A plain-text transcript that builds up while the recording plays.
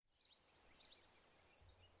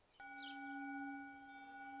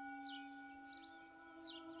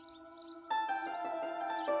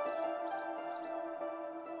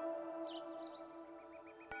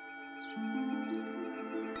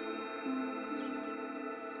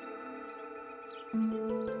Welcome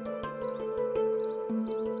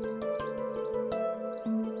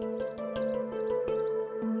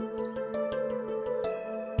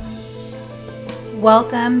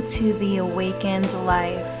to the Awakened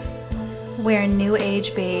Life, where New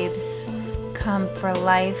Age babes come for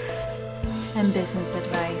life and business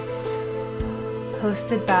advice.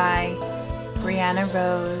 Hosted by Brianna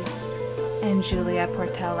Rose and Julia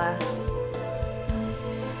Portela.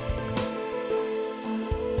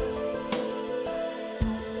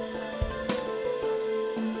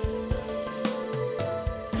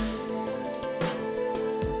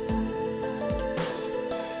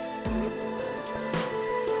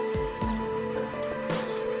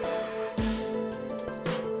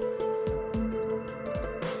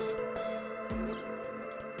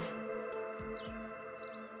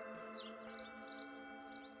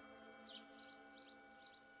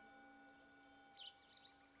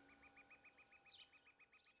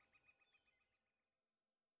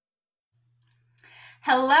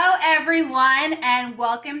 Hello, everyone, and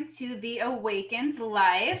welcome to The Awakened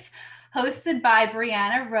Life, hosted by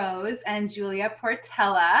Brianna Rose and Julia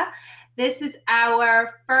Portela. This is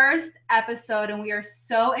our first episode, and we are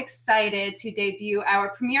so excited to debut our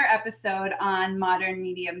premiere episode on Modern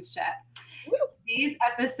Mediumship. Today's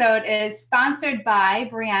episode is sponsored by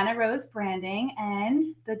Brianna Rose Branding and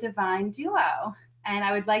the Divine Duo. And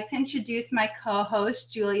I would like to introduce my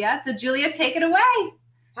co-host, Julia. So, Julia, take it away.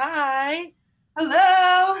 Hi.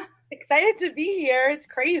 Hello. Excited to be here. It's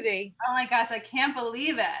crazy. Oh my gosh, I can't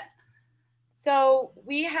believe it. So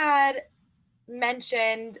we had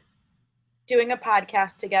mentioned doing a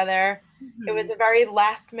podcast together. Mm-hmm. It was a very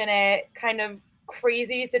last minute kind of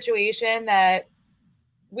crazy situation that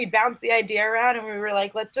we bounced the idea around and we were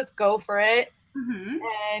like, let's just go for it. Mm-hmm.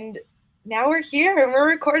 And now we're here and we're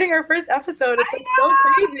recording our first episode. It's like so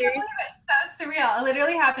crazy. It's so surreal. It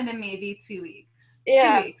literally happened in maybe 2 weeks.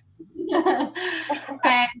 Yeah. 2 weeks.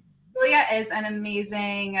 And Julia is an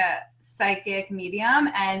amazing psychic medium,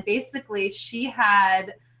 and basically she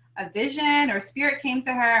had a vision or spirit came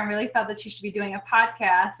to her and really felt that she should be doing a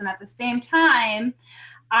podcast. And at the same time,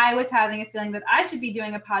 I was having a feeling that I should be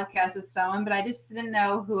doing a podcast with someone, but I just didn't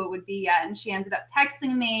know who it would be yet. And she ended up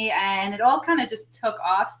texting me, and it all kind of just took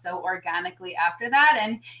off so organically after that.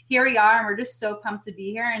 And here we are, and we're just so pumped to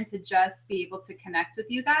be here and to just be able to connect with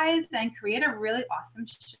you guys and create a really awesome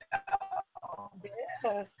show.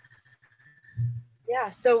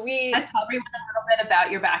 Yeah. So we tell everyone a little bit about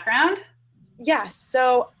your background. Yeah.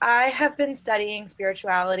 So I have been studying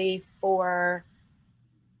spirituality for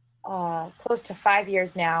close to 5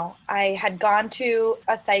 years now. I had gone to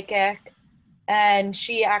a psychic, and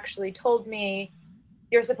she actually told me,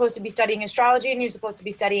 you're supposed to be studying astrology and you're supposed to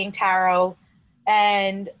be studying tarot.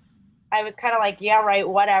 And I was kind of like, yeah, right,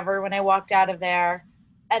 whatever, when I walked out of there.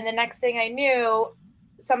 And the next thing I knew,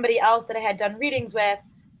 somebody else that I had done readings with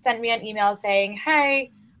sent me an email saying,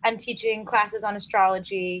 hey, I'm teaching classes on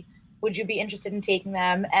astrology. Would you be interested in taking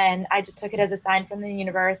them? And I just took it as a sign from the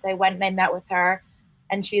universe. I went and I met with her,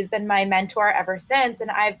 and she's been my mentor ever since. And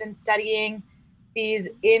I've been studying these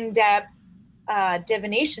in-depth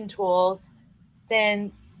divination tools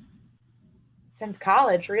since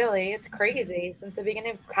college, really. It's crazy, since the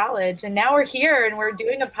beginning of college. And now we're here and we're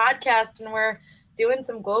doing a podcast and we're doing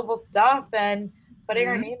some global stuff and putting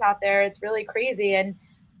our name out there. It's really crazy. And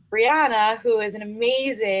Brianna, who is an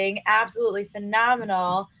amazing, absolutely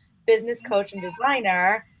phenomenal business coach and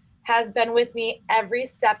designer, has been with me every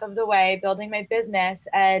step of the way building my business.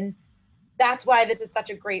 And that's why this is such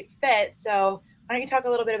a great fit. So why don't you talk a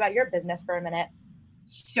little bit about your business for a minute?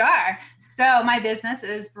 Sure. So my business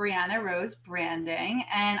is Brianna Rose Branding,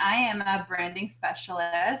 and I am a branding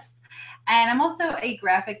specialist. And I'm also a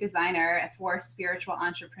graphic designer for spiritual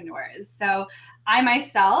entrepreneurs. So I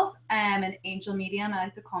myself am an angel medium, I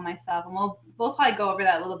like to call myself, and we'll probably go over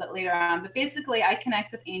that a little bit later on. But basically, I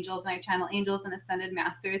connect with angels and I channel angels and ascended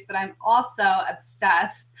masters. But I'm also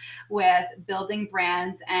obsessed with building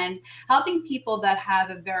brands and helping people that have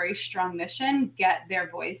a very strong mission get their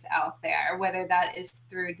voice out there, whether that is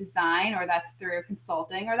through design or that's through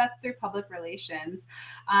consulting or that's through public relations.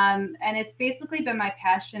 And it's basically been my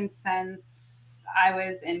passion since I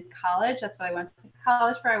was in college. That's what I went to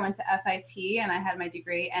college for. I went to FIT and I had my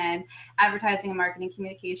degree in advertising and marketing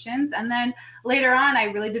communications. And then later on, I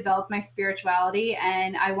really developed my spirituality,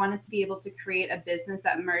 and I wanted to be able to create a business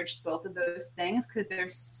that merged both of those things because they're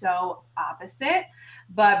so opposite.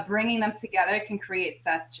 But bringing them together can create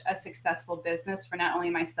such a successful business for not only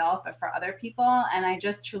myself, but for other people. And I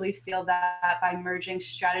just truly feel that by merging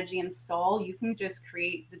strategy and soul, you can just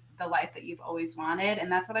create the life that you've always wanted.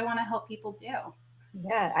 And that's what I want to help people do.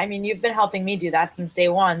 Yeah, I mean, you've been helping me do that since day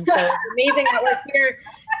one. So it's amazing that we're here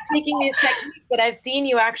taking these techniques that I've seen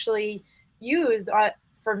you actually use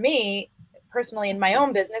for me personally in my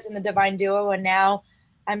own business in the Divine Duo, and now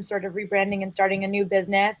I'm sort of rebranding and starting a new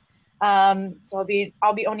business. So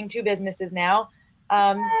I'll be owning two businesses now.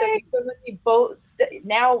 So you've been with me both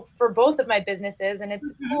now for both of my businesses, and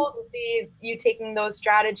it's Mhm. cool to see you taking those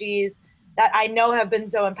strategies that I know have been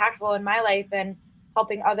so impactful in my life and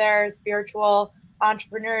helping other spiritual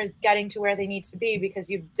entrepreneurs getting to where they need to be, because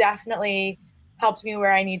you've definitely helped me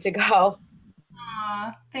where I need to go.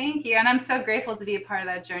 Aw, thank you. And I'm so grateful to be a part of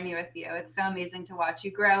that journey with you. It's so amazing to watch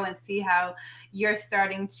you grow and see how you're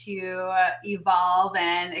starting to evolve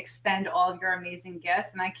and extend all of your amazing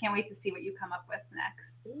gifts. And I can't wait to see what you come up with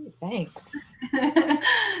next. Ooh, thanks.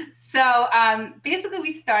 So basically,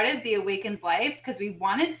 we started the Awakened Life because we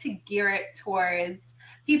wanted to gear it towards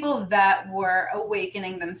people that were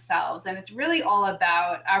awakening themselves. And it's really all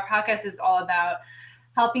about, our podcast is all about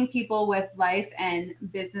helping people with life and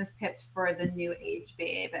business tips for the new age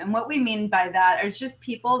babe. And what we mean by that is just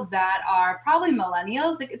people that are probably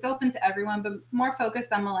millennials. Like, it's open to everyone, but more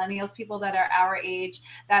focused on millennials, people that are our age,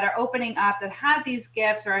 that are opening up, that have these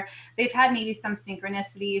gifts, or they've had maybe some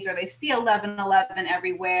synchronicities, or they see 1111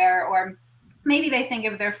 everywhere, or maybe they think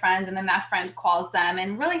of their friends and then that friend calls them,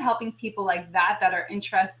 and really helping people like that that are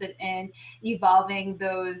interested in evolving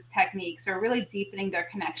those techniques or really deepening their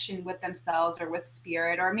connection with themselves or with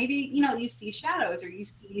spirit. Or maybe, you see shadows or you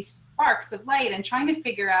see sparks of light, and trying to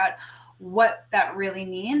figure out what that really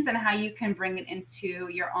means and how you can bring it into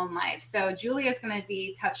your own life. So Julia is going to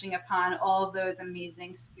be touching upon all of those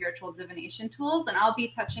amazing spiritual divination tools, and I'll be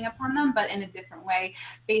touching upon them, but in a different way,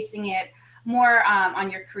 basing it more on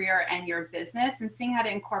your career and your business, and seeing how to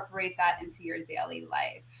incorporate that into your daily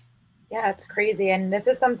life. Yeah, it's crazy. And this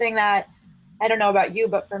is something that I don't know about you,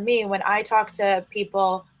 but for me, when I talk to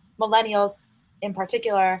people, millennials in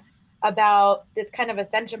particular, about this kind of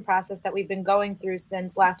ascension process that we've been going through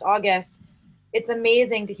since last August, it's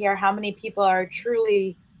amazing to hear how many people are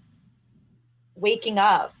truly waking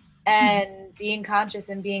up and being conscious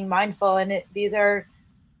and being mindful. And these are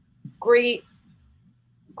great,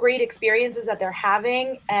 great experiences that they're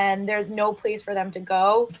having, and there's no place for them to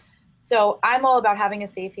go. So I'm all about having a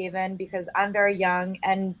safe haven because I'm very young,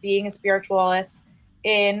 and being a spiritualist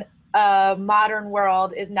in a modern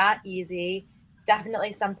world is not easy. It's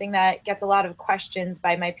definitely something that gets a lot of questions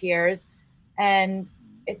by my peers. And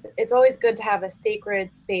it's always good to have a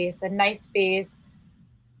sacred space, a nice space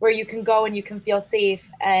where you can go and you can feel safe.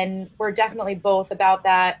 And we're definitely both about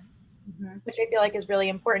that, Mm-hmm. which I feel like is really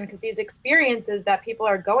important, because these experiences that people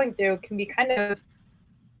are going through can be kind of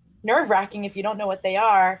nerve wracking if you don't know what they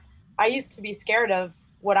are. I used to be scared of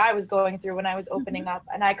what I was going through when I was opening up,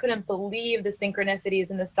 and I couldn't believe the synchronicities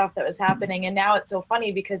and the stuff that was happening. And now it's so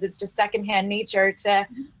funny because it's just secondhand nature to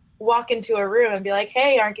walk into a room and be like,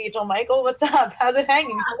 "Hey, Archangel Michael, what's up? How's it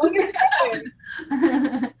hanging? How long is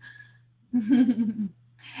it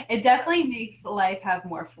It definitely makes life have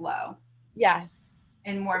more flow Yes.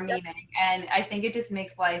 and more meaning. And I think it just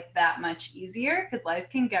makes life that much easier, because life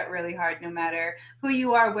can get really hard no matter who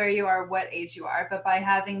you are, where you are, what age you are. But by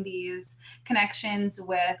having these connections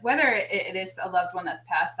with, whether it is a loved one that's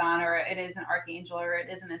passed on, or it is an archangel, or it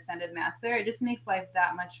is an ascended master, it just makes life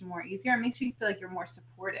that much more easier. It makes you feel like you're more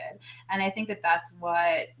supported. And I think that that's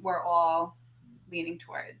what we're all leaning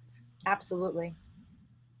towards. Absolutely.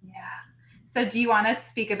 Yeah. So do you want to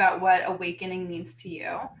speak about what awakening means to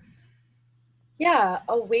you? Yeah,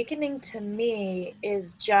 awakening to me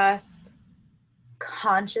is just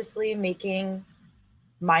consciously making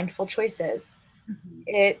mindful choices. Mhm.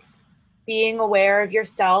 It's being aware of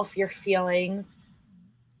yourself, your feelings.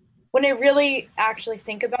 When I really actually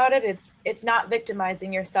think about it, it's not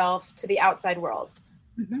victimizing yourself to the outside world.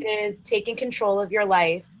 Mhm. It is taking control of your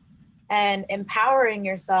life and empowering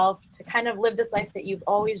yourself to kind of live this life that you've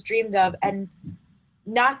always dreamed of, and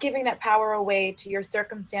not giving that power away to your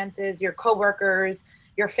circumstances, your coworkers,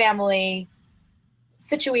 your family,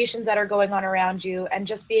 situations that are going on around you, and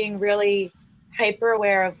just being really hyper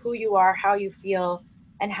aware of who you are, how you feel,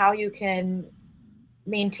 and how you can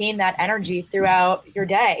maintain that energy throughout your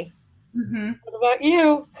day. Mhm. What about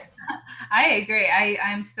you? I agree.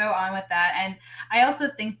 I'm so on with that. And I also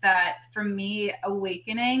think that for me,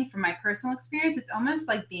 awakening, from my personal experience, it's almost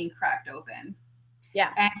like being cracked open.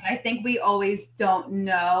 And Yes. I think we always don't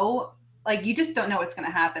know, like, you just don't know what's going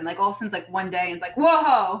to happen. Like, all of a sudden, it's like one day, and it's like,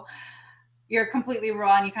 whoa, you're completely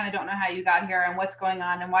raw and you kind of don't know how you got here and what's going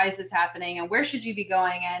on and why is this happening and where should you be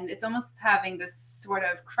going. And it's almost having this sort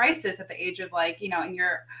of crisis at the age of like, you know, in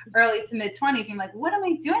your early to mid 20s, you're like, what am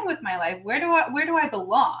I doing with my life? Where do I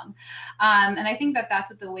belong? And I think that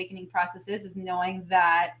that's what the awakening process is knowing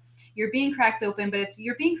that you're being cracked open, but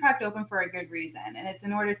you're being cracked open for a good reason. And it's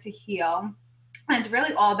in order to heal. And it's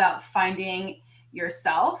really all about finding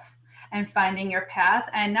yourself and finding your path.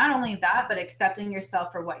 And not only that, but accepting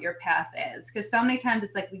yourself for what your path is. Because so many times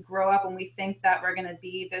it's like we grow up and we think that we're going to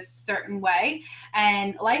be this certain way.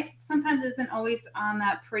 And life sometimes isn't always on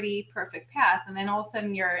that pretty perfect path. And then all of a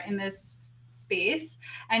sudden you're in this space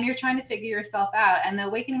and you're trying to figure yourself out. And the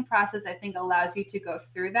awakening process, I think, allows you to go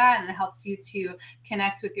through that, and it helps you to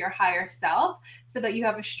connect with your higher self so that you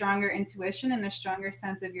have a stronger intuition and a stronger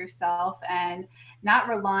sense of yourself, and not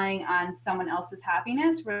relying on someone else's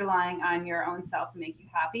happiness, relying on your own self to make you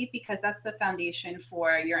happy, because that's the foundation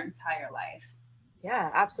for your entire life.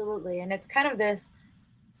 Yeah, absolutely. And it's kind of this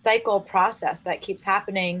cycle process that keeps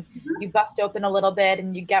happening. Mm-hmm. You bust open a little bit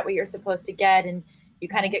and you get what you're supposed to get, and you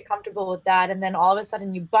kind of get comfortable with that. And then all of a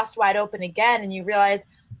sudden you bust wide open again and you realize,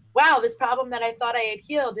 wow, this problem that I thought I had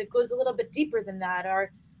healed, it goes a little bit deeper than that. Or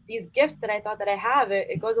these gifts that I thought that I have,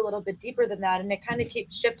 it goes a little bit deeper than that. And it kind of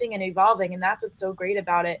keeps shifting and evolving. And that's what's so great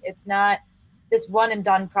about it. It's not this one and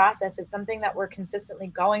done process. It's something that we're consistently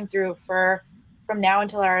going through from now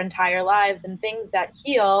until our entire lives. And things that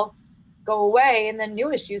heal go away, and then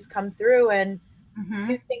new issues come through, and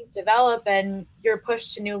new things develop, and you're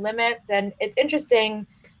pushed to new limits. And it's interesting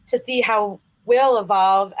to see how we'll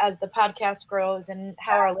evolve as the podcast grows, and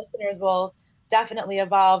how our listeners will definitely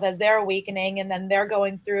evolve as they're awakening, and then they're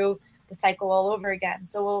going through the cycle all over again.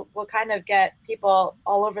 So we'll kind of get people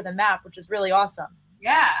all over the map, which is really awesome.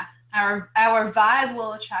 Yeah, our vibe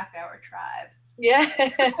will attract our tribe. Yeah.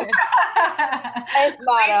 Nice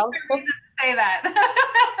motto. Say that.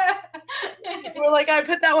 We're like, I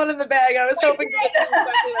put that one in the bag. I was hoping to get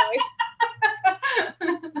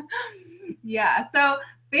that. Yeah. So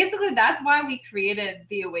basically that's why we created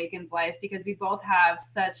the Awakens Life, because we both have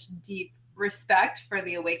such deep respect for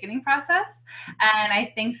the awakening process. And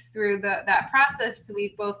I think through that process,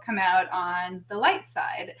 we've both come out on the light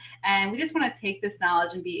side. And we just want to take this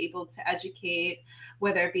knowledge and be able to educate,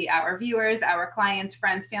 whether it be our viewers, our clients,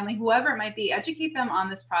 friends, family, whoever it might be, educate them on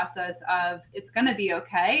this process of it's going to be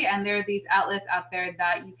okay. And there are these outlets out there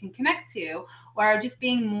that you can connect to, or just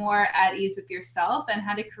being more at ease with yourself, and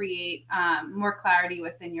how to create more clarity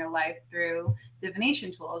within your life through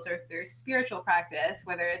divination tools or through spiritual practice,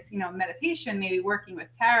 whether it's, you know, meditation, maybe working with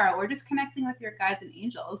tarot, or just connecting with your guides and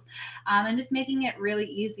angels, and just making it really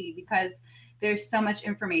easy, because there's so much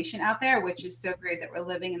information out there, which is so great that we're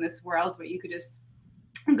living in this world where you could just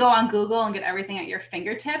go on Google and get everything at your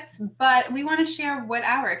fingertips. But we want to share what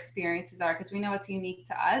our experiences are, because we know it's unique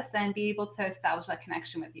to us, and be able to establish that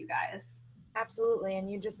connection with you guys. Absolutely.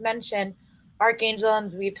 And you just mentioned Archangel,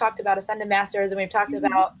 and we've talked about Ascended Masters, and we've talked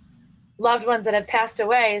about loved ones that have passed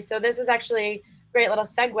away. So this is actually a great little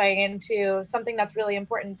segue into something that's really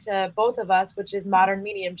important to both of us, which is modern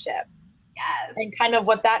mediumship. Yes. And kind of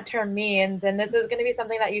what that term means. And this is going to be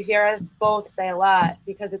something that you hear us both say a lot,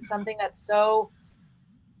 because it's something that's so...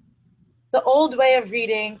 The old way of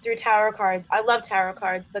reading through tarot cards, I love tarot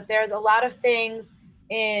cards, but there's a lot of things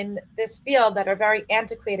in this field that are very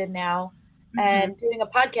antiquated now. And doing a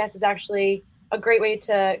podcast is actually a great way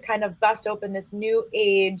to kind of bust open this new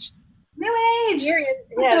age experience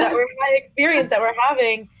that we're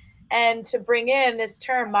having, and to bring in this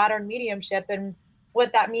term modern mediumship and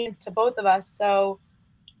what that means to both of us. So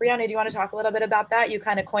Brianna, do you want to talk a little bit about that? You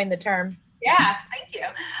kind of coined the term. Yeah, thank you.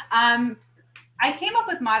 I came up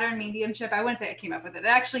with modern mediumship. I wouldn't say I came up with it. It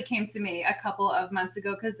actually came to me a couple of months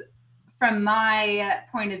ago, because from my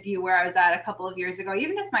point of view, where I was at a couple of years ago,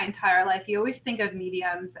 even just my entire life, you always think of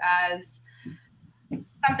mediums as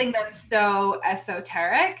something that's so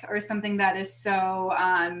esoteric, or something that is so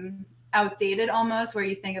outdated almost, where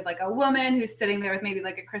you think of like a woman who's sitting there with maybe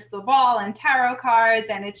like a crystal ball and tarot cards.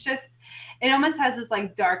 And it's just, it almost has this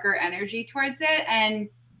like darker energy towards it. And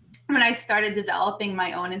when I started developing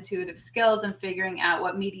my own intuitive skills and figuring out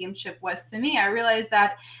what mediumship was to me, I realized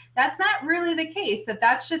that that's not really the case, that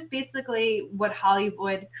that's just basically what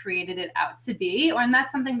Hollywood created it out to be. And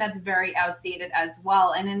that's something that's very outdated as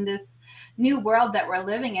well. And in this new world that we're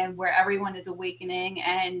living in, where everyone is awakening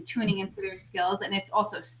and tuning into their skills, and it's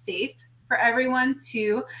also safe for everyone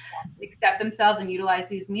to accept themselves and utilize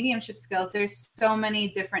these mediumship skills, there's so many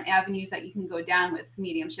different avenues that you can go down with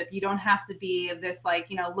mediumship. You don't have to be this like,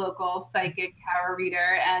 you know, local psychic tarot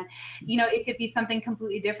reader, and, you know, it could be something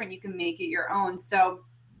completely different. You can make it your own. So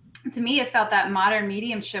to me, it felt that modern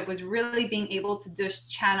mediumship was really being able to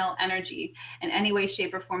just channel energy in any way,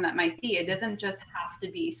 shape, or form that might be. It doesn't just have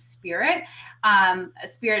to be spirit, a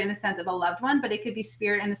spirit in the sense of a loved one, but it could be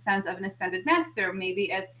spirit in the sense of an ascended master.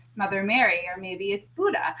 Maybe it's Mother Mary, or maybe it's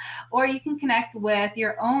Buddha, or you can connect with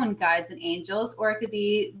your own guides and angels, or it could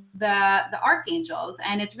be the archangels.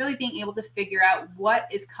 And it's really being able to figure out what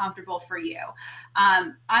is comfortable for you.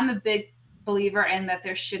 I'm a big believer in that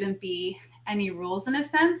there shouldn't be any rules in a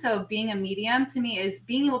sense. So being a medium to me is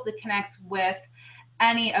being able to connect with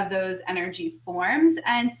any of those energy forms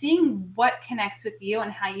and seeing what connects with you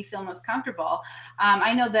and how you feel most comfortable.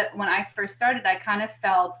 I know that when I first started, I kind of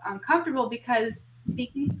felt uncomfortable because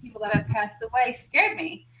speaking to people that have passed away scared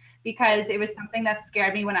me, because it was something that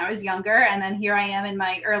scared me when I was younger. And then here I am in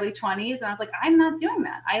my early 20s, and I was like, I'm not doing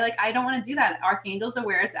that. I don't want to do that. Archangels are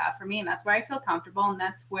where it's at for me, and that's where I feel comfortable, and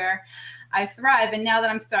that's where I thrive. And now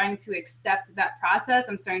that I'm starting to accept that process,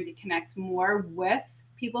 I'm starting to connect more with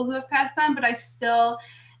people who have passed on, but I still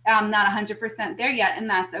am not 100% there yet, and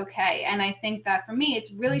that's okay. And I think that for me,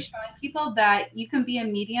 it's really showing people that you can be a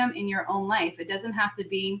medium in your own life. It doesn't have to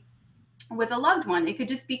be with a loved one. It could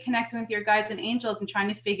just be connecting with your guides and angels and trying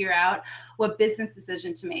to figure out what business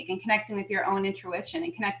decision to make, and connecting with your own intuition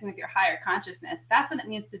and connecting with your higher consciousness. That's what it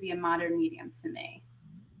means to be a modern medium to me.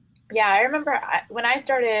 Yeah, I remember when I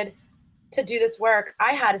started to do this work,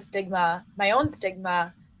 I had a stigma, my own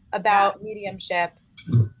stigma about mediumship.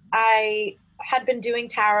 I had been doing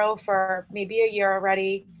tarot for maybe a year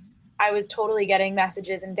already. I was totally getting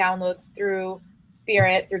messages and downloads through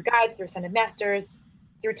spirit, through guides, through ascended masters,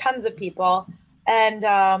 through tons of people. And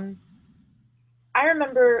I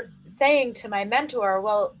remember saying to my mentor,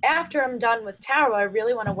 well, after I'm done with tarot, I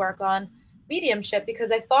really want to work on mediumship,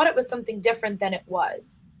 because I thought it was something different than it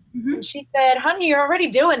was. Mm-hmm. And she said, honey, you're already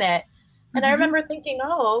doing it. And I remember thinking,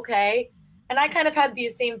 oh, okay. And I kind of had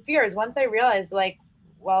these same fears once I realized, like,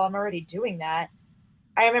 well, I'm already doing that.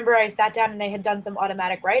 I remember I sat down and I had done some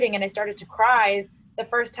automatic writing, and I started to cry the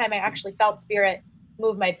first time I actually felt spirit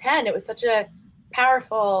move my pen. It was such a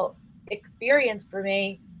powerful experience for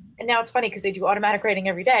me. And now it's funny because I do automatic writing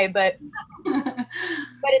every day, but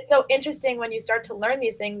it's so interesting when you start to learn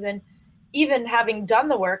these things. And even having done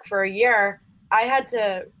the work for a year, I had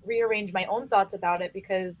to rearrange my own thoughts about it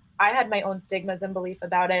because I had my own stigmas and belief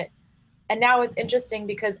about it. And now it's interesting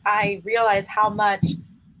because I realize how much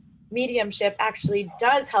mediumship actually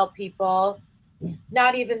does help people,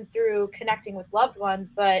 not even through connecting with loved ones,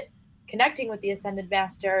 but connecting with the ascended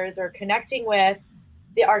masters or connecting with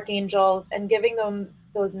the archangels and giving them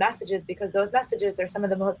those messages, because those messages are some of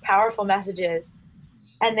the most powerful messages.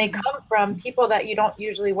 And they come from people that you don't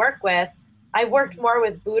usually work with. I worked more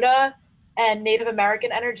with Buddha and Native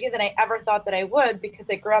American energy than I ever thought that I would, because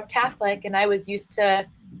I grew up Catholic and I was used to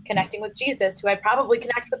connecting with Jesus, who I probably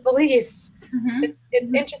connect with the least.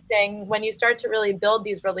 It's interesting when you start to really build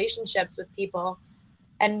these relationships with people.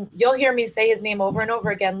 And you'll hear me say his name over and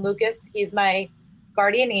over again, Lucas. He's my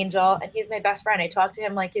guardian angel, and he's my best friend. I talk to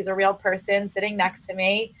him like he's a real person sitting next to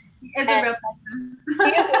me. He is a real person. He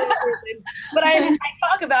is a real person. But I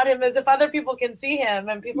talk about him as if other people can see him,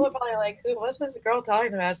 and people are probably like, what's this girl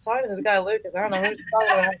talking about? She's talking to this guy Lucas. I don't know who she's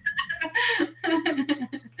talking about.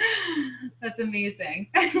 That's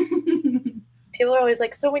amazing. People are always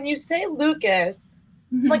like, so when you say Lucas,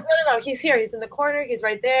 I'm like, no, he's here. He's in the corner. He's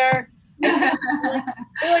right there.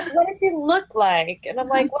 They're like, what does he look like? And I'm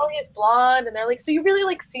like, well, he's blonde. And they're like, so you really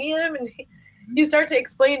like see him? And you start to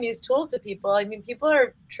explain these tools to people. I mean, people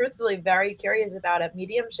are truthfully very curious about it.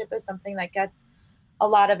 Mediumship is something that gets a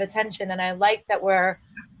lot of attention. And I like that we're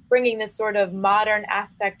bringing this sort of modern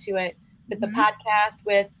aspect to it with the podcast,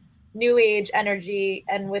 with new age energy,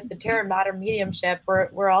 and with the tarot modern mediumship.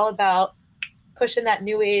 We're all about pushing that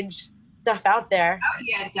new age stuff out there. Oh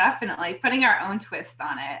yeah, definitely putting our own twist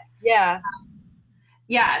on it. Yeah.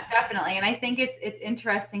 Yeah, definitely. And I think it's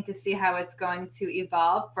interesting to see how it's going to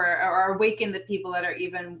evolve for, or awaken the people that are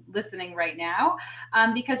even listening right now,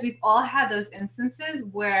 because we've all had those instances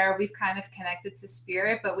where we've kind of connected to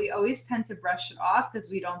spirit, but we always tend to brush it off because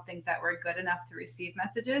we don't think that we're good enough to receive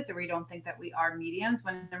messages, or we don't think that we are mediums,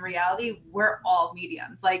 when in reality, we're all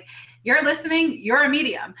mediums. Like, you're listening, you're a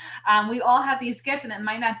medium. We all have these gifts, and it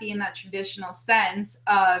might not be in that traditional sense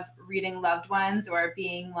of reading loved ones or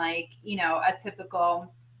being like, you know, a typical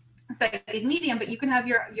psychic medium, but you can have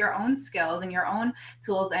your own skills and your own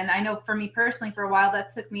tools. And I know for me personally, for a while, that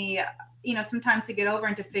took me, you know, some time to get over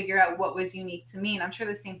and to figure out what was unique to me. And I'm sure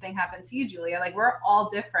the same thing happened to you, Julia. Like, we're all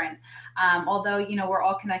different. Although, you know, we're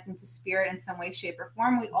all connecting to spirit in some way, shape, or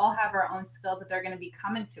form, we all have our own skills that they're going to be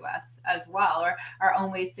coming to us as well, or our own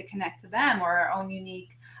ways to connect to them, or our own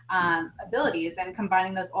unique abilities, and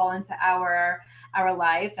combining those all into our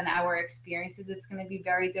life and our experiences, it's going to be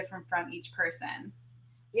very different from each person.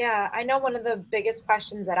 Yeah, I know one of the biggest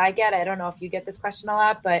questions that I get, I don't know if you get this question a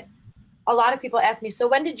lot, but a lot of people ask me, so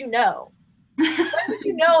when did you know? When did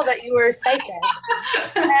you know that you were psychic?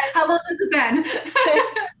 How long has it been?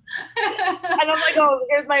 And I'm like, oh,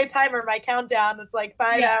 here's my timer, my countdown. It's like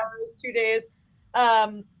 5 Yeah. hours, 2 days.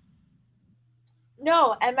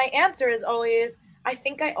 No, and my answer is always, I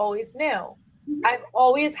think I always knew. I've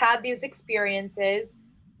always had these experiences.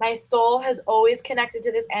 My soul has always connected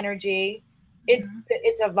to this energy. It's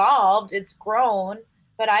evolved, it's grown,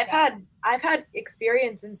 but I've had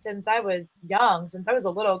experiences since I was young, since I was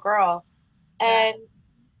a little girl. And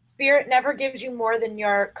spirit never gives you more than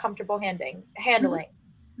you're comfortable handling.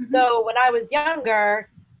 Mm-hmm. So when I was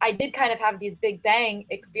younger, I did kind of have these big bang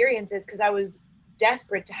experiences because I was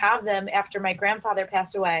desperate to have them after my grandfather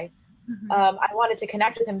passed away. Mm-hmm. I wanted to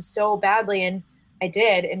connect with him so badly, and I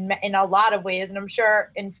did in a lot of ways, and I'm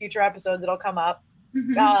sure in future episodes it'll come up.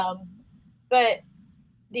 Mm-hmm. But it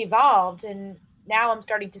evolved, and now I'm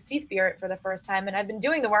starting to see spirit for the first time, and I've been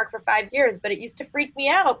doing the work for 5 years, but it used to freak me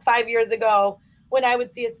out 5 years ago when I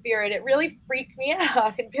would see a spirit. It really freaked me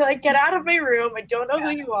out. I'd be like, get out of my room. I don't know who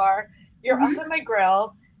you are. You're Mm-hmm. up in my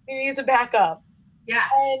grill. You need to back up. Yeah.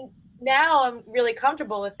 And now I'm really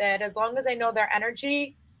comfortable with it. As long as I know their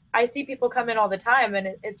energy, I see people come in all the time,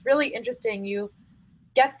 and it's really interesting. You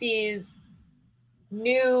get these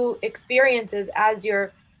new experiences as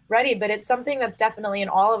you're ready, but it's something that's definitely in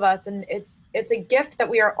all of us, and it's a gift that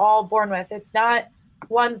we are all born with. It's not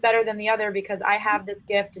one's better than the other because I have this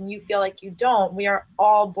gift and you feel like you don't. We are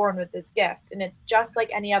all born with this gift, and it's just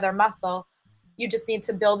like any other muscle. You just need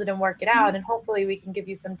to build it and work it out, and hopefully we can give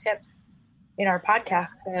you some tips in our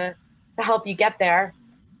podcast to help you get there.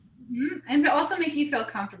 Mm-hmm. And to also make you feel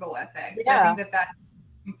comfortable with it. Because I think that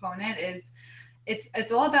component is,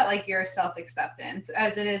 it's all about like your self-acceptance,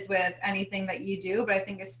 as it is with anything that you do. But I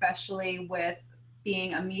think especially with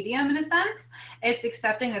being a medium, in a sense, it's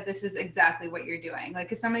accepting that this is exactly what you're doing. Like,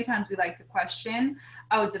 because so many times we like to question,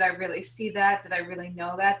 oh, did I really see that? Did I really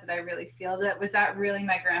know that? Did I really feel that? Was that really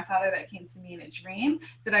my grandfather that came to me in a dream?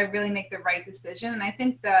 Did I really make the right decision? And I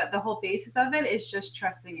think the whole basis of it is just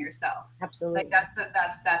trusting yourself. Absolutely. Like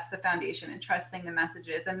that's the foundation, and trusting the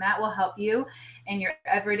messages, and that will help you in your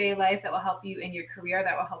everyday life. That will help you in your career.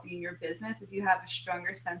 That will help you in your business. If you have a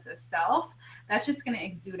stronger sense of self, that's just going to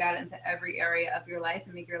exude out into every area of your life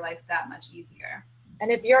and make your life that much easier.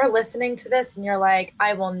 And if you're listening to this and you're like,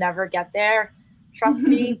 I will never get there, trust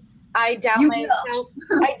me, I doubt myself.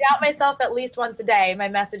 I doubt myself at least once a day, my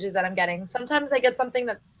messages that I'm getting. Sometimes I get something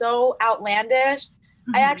that's so outlandish.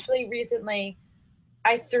 Mm-hmm. I actually recently,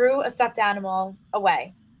 I threw a stuffed animal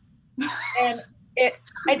away. And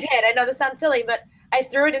I did. I know this sounds silly, but I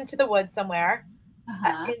threw it into the woods somewhere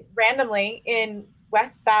randomly in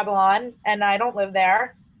West Babylon, and I don't live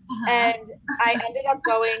there. And I ended up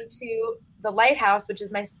going to the lighthouse, which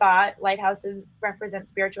is my spot. Lighthouses represent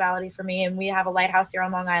spirituality for me, and we have a lighthouse here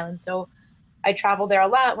on Long Island. So I travel there a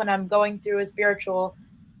lot when I'm going through a spiritual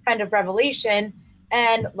kind of revelation.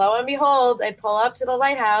 And lo and behold, I pull up to the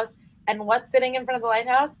lighthouse, and what's sitting in front of the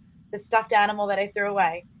lighthouse? The stuffed animal that I threw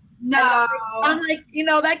away. No. I'm like,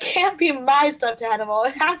 that can't be my stuffed animal.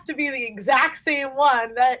 It has to be the exact same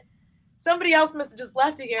one that somebody else must have just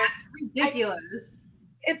left it here. That's ridiculous.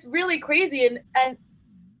 It's really crazy, and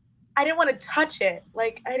I didn't want to touch it.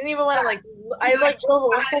 Like, I didn't even want to I drove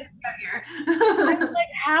away. I was like,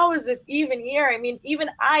 how is this even here? I mean,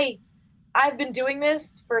 even I've been doing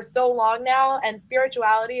this for so long now, and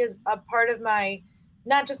spirituality is a part of my,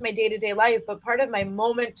 not just my day-to-day life, but part of my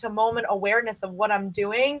moment-to-moment awareness of what I'm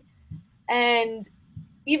doing. And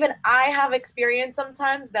even I have experience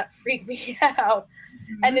sometimes that freak me out.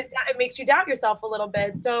 Mm-hmm. And it makes you doubt yourself a little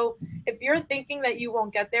bit. So if you're thinking that you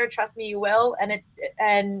won't get there, trust me, you will.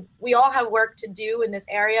 And we all have work to do in this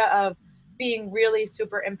area of being really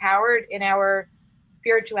super empowered in our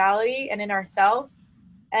spirituality and in ourselves.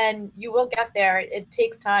 And you will get there. It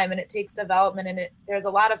takes time and it takes development. And there's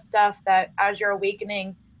a lot of stuff that as you're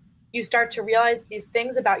awakening, you start to realize these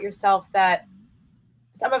things about yourself that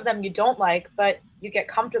some of them you don't like, but you get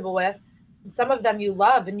comfortable with. And some of them you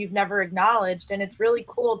love and you've never acknowledged. And it's really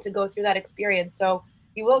cool to go through that experience. So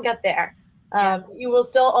you will get there. You will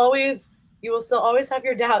still always have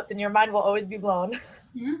your doubts, and your mind will always be blown.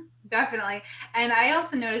 Mm-hmm. Definitely. And I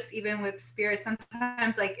also noticed, even with spirits,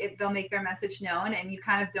 sometimes they'll make their message known and you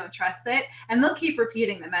kind of don't trust it, and they'll keep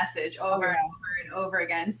repeating the message over and over and over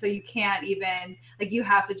again. So you can't even, you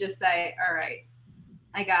have to just say, all right,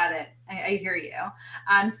 I got it. I hear you.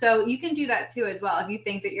 So you can do that too as well. If you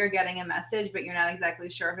think that you're getting a message, but you're not exactly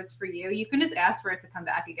sure if it's for you can just ask for it to come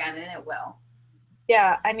back again and it will.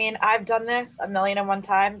 Yeah, I mean, I've done this a million and one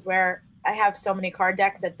times where I have so many card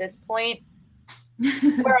decks at this point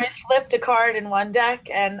where I flipped a card in one deck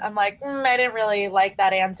and I'm like, I didn't really like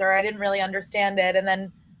that answer. I didn't really understand it. And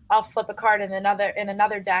then I'll flip a card in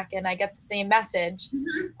another deck and I get the same message.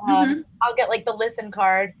 I'll get like the listen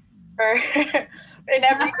card for in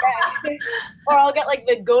every deck, or I'll get like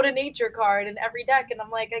the go to nature card in every deck, and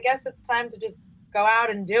I'm like, I guess it's time to just go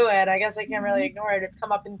out and do it. I guess I can't really ignore it. It's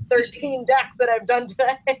come up in 13 decks that I've done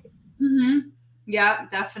today. Yeah,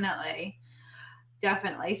 definitely.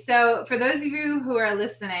 Definitely. So for those of you who are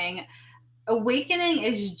listening, awakening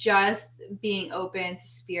is just being open to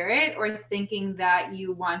spirit or thinking that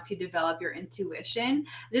you want to develop your intuition.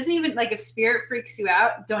 It doesn't even, like, if spirit freaks you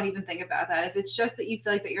out, don't even think about that. If it's just that you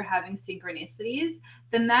feel like that you're having synchronicities,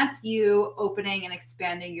 then that's you opening and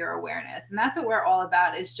expanding your awareness. And that's what we're all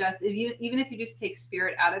about, is just, even if you just take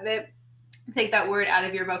spirit out of it, take that word out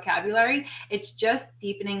of your vocabulary, it's just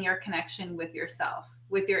deepening your connection with yourself,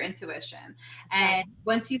 with your intuition. And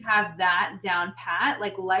once you have that down pat,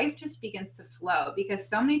 like, life just begins to flow. Because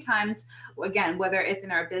so many times, again, whether it's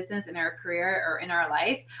in our business, in our career, or in our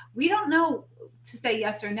life, we don't know to say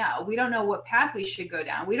yes or no. We don't know what path we should go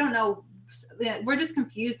down. We don't know. We're just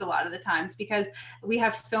confused a lot of the times because we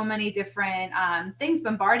have so many different things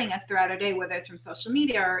bombarding us throughout our day, whether it's from social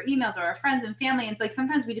media or emails or our friends and family. And it's like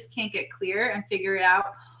sometimes we just can't get clear and figure it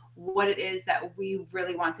out what it is that we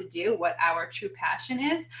really want to do, what our true passion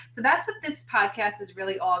is. So that's what this podcast is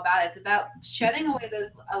really all about. It's about shedding away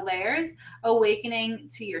those layers, awakening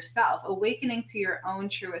to yourself, awakening to your own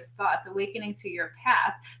truest thoughts, awakening to your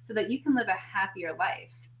path so that you can live a happier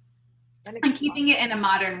life. And keeping it in a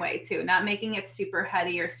modern way too, not making it super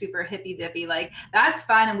heady or super hippy dippy. Like, that's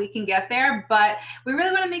fun and we can get there, but we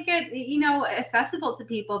really want to make it, accessible to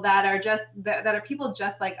people that are that are people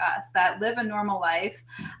just like us, that live a normal life,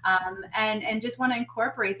 and just want to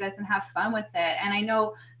incorporate this and have fun with it. And I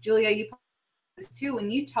know, Julia, you too, when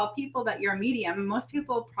you tell people that you're a medium, most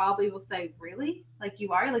people probably will say, really? Like,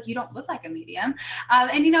 you are? Like, you don't look like a medium.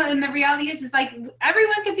 And the reality is like,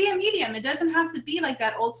 everyone can be a medium. It doesn't have to be like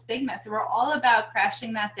that old stigma. So we're all about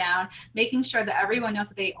crashing that down, making sure that everyone knows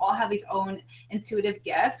that they all have these own intuitive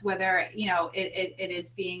gifts, whether, it is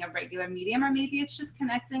being a regular medium, or maybe it's just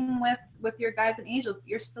connecting with your guides and angels.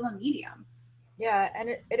 You're still a medium. Yeah, and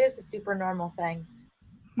it is a super normal thing.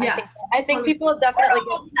 Yes. I think people definitely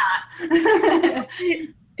not.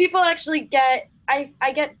 People actually get,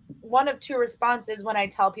 I get one of two responses when I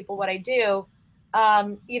tell people what I do.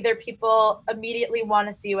 Either people immediately want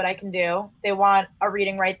to see what I can do. They want a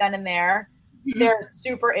reading right then and there. They're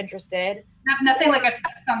super interested. Nothing like a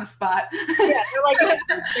text on the spot. Yeah, they're like,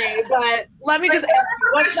 excuse me, but let me just ask you,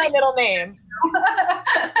 what's my middle name?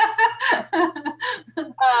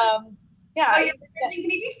 Yeah. Oh, can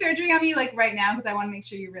you do surgery on me, like, right now? Because I want to make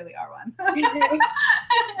sure you really are one.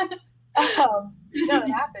 No,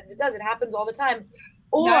 it happens. It does. It happens all the time.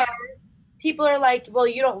 Or people are like, well,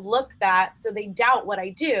 you don't look that, so they doubt what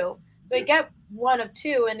I do. So I get one of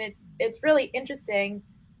two, and it's really interesting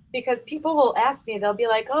because people will ask me, they'll be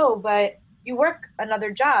like, oh, but you work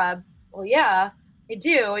another job. Well, yeah, I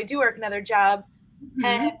do. I do work another job.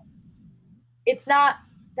 And it's not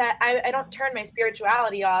that I don't turn my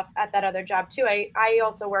spirituality off at that other job too. I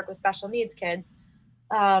also work with special needs kids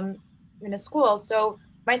in a school. So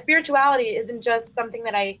my spirituality isn't just something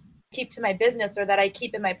that I keep to my business or that I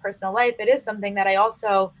keep in my personal life. It is something that I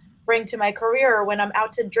also bring to my career when I'm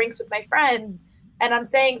out to drinks with my friends and I'm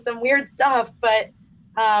saying some weird stuff, but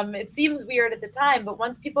it seems weird at the time. But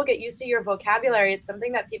once people get used to your vocabulary, it's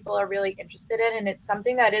something that people are really interested in. And it's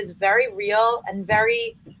something that is very real and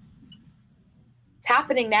it's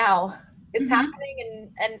happening now. It's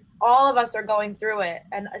happening, and all of us are going through it,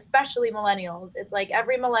 and especially millennials. It's like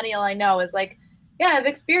every millennial I know is like, yeah, I've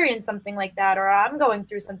experienced something like that, or I'm going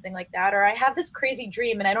through something like that, or I have this crazy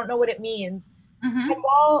dream and I don't know what it means.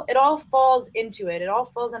 It all falls into it. It all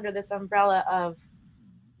falls under this umbrella of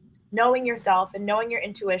knowing yourself and knowing your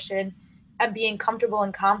intuition and being comfortable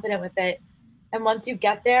and confident with it. And once you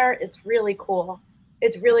get there, it's really cool.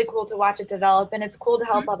 It's really cool to watch it develop, and it's cool to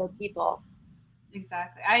help other people.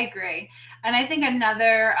 Exactly. I agree. And I think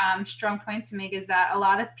another strong point to make is that a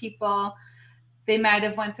lot of people, they might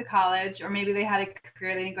have went to college, or maybe they had a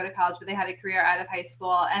career, they didn't go to college, but they had a career out of high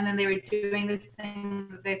school, and then they were doing this thing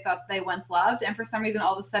that they thought they once loved, and for some reason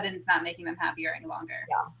all of a sudden it's not making them happier any longer.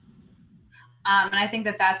 And I think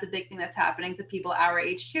that that's a big thing that's happening to people our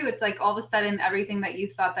age too. It's like all of a sudden everything that you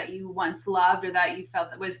thought that you once loved or that you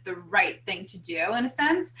felt that was the right thing to do, in a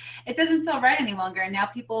sense, it doesn't feel right any longer. And now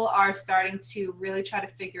people are starting to really try to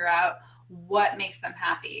figure out what makes them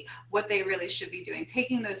happy, what they really should be doing,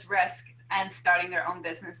 taking those risks and starting their own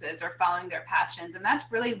businesses or following their passions. And that's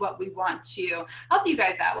really what we want to help you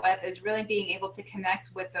guys out with, is really being able to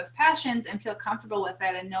connect with those passions and feel comfortable with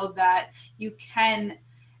it and know that you can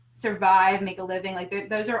survive, make a living. Like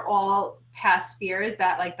those are all past fears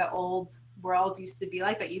that like the old world used to be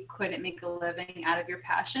like, that you couldn't make a living out of your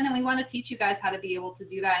passion. And we want to teach you guys how to be able to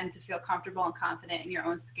do that and to feel comfortable and confident in your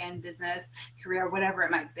own skin, business, career, whatever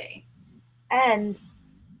it might be. And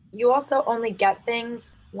you also only get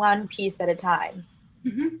things one piece at a time.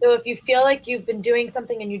 Mm-hmm. So if you feel like you've been doing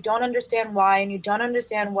something and you don't understand why, and you don't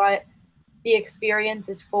understand what the experience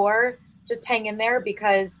is for, just hang in there,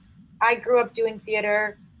 because I grew up doing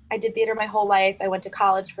theater. I did theater my whole life. I went to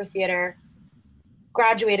college for theater,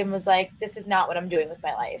 graduated and was like, this is not what I'm doing with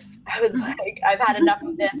my life. I was like, I've had enough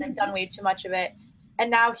of this. I've done way too much of it.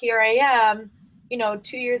 And now here I am,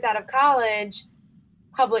 2 years out of college,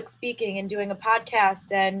 public speaking and doing a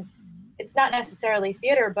podcast. And it's not necessarily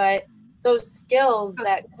theater, but those skills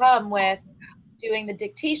that come with doing the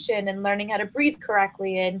dictation and learning how to breathe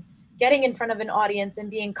correctly and getting in front of an audience and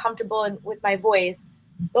being comfortable with my voice,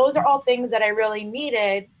 those are all things that I really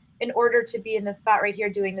needed in order to be in the spot right here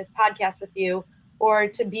doing this podcast with you, or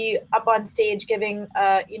to be up on stage giving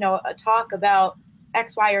a talk about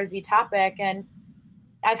X, Y, or Z topic. And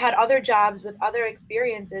I've had other jobs with other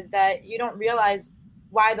experiences that you don't realize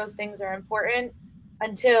why those things are important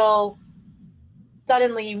until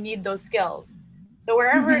suddenly you need those skills. So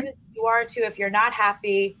wherever Mm-hmm. you are too, if you're not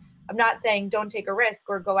happy, I'm not saying don't take a risk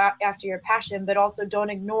or go out after your passion, but also don't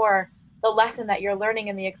ignore the lesson that you're learning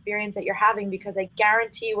and the experience that you're having, because I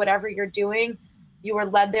guarantee whatever you're doing, you were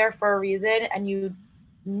led there for a reason, and you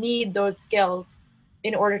need those skills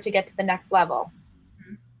in order to get to the next level.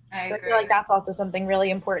 I So agree. I feel like that's also something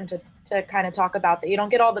really important to kind of talk about, that you don't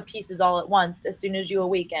get all the pieces all at once as soon as you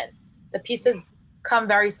awaken. The pieces come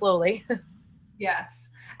very slowly. Yes.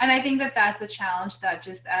 And I think that that's a challenge that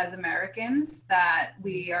just as Americans, that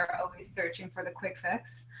we are always searching for the quick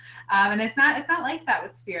fix. And it's not like that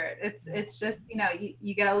with spirit. It's just,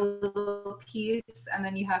 you get a little piece and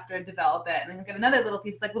then you have to develop it. And then you get another little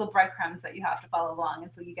piece, like little breadcrumbs that you have to follow along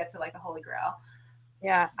until you get to like the Holy Grail.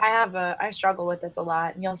 Yeah, I struggle with this a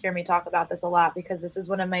lot, and you'll hear me talk about this a lot, because this is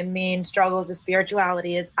one of my main struggles with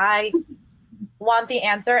spirituality is I want the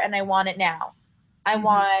answer and I want it now. I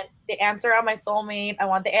want the answer on my soulmate. I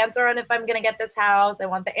want the answer on if I'm going to get this house. I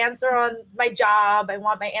want the answer on my job. I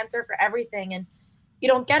want my answer for everything. And you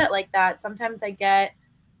don't get it like that. Sometimes I get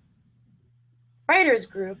writers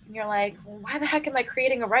group and you're like, well, why the heck am I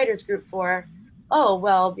creating a writers group for? Oh,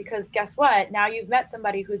 well, because guess what? Now you've met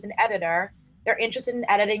somebody who's an editor. They're interested in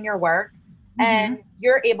editing your work, and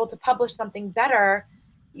you're able to publish something better.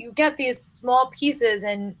 You get these small pieces,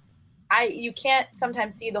 and you can't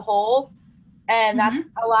sometimes see the whole. And that's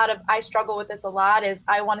I struggle with this a lot, is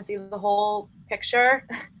I want to see the whole picture.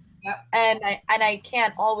 Yep. And I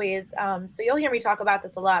can't always. So you'll hear me talk about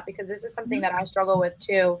this a lot, because this is something that I struggle with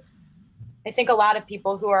too. I think a lot of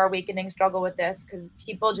people who are awakening struggle with this, because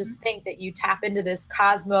people just think that you tap into this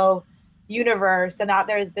cosmo universe and that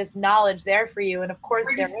there's this knowledge there for you. And of course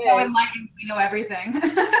We're there just is. so enlightened, we know everything.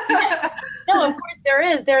 No, of course there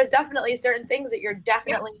is. There is definitely certain things that you're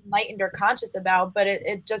definitely enlightened or conscious about, but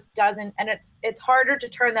it just doesn't. And it's harder to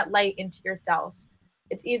turn that light into yourself.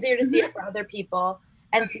 It's easier to see it for other people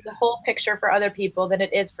and see the whole picture for other people than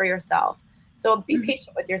it is for yourself. So be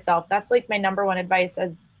patient with yourself. That's like my number one advice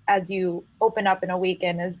as you open up and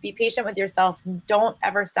awaken, is be patient with yourself. And don't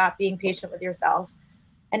ever stop being patient with yourself.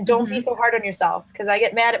 And don't be so hard on yourself, because I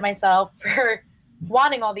get mad at myself for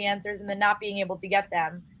wanting all the answers and then not being able to get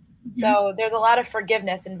them. So there's a lot of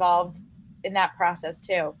forgiveness involved in that process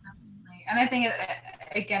too. And I think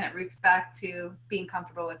it roots back to being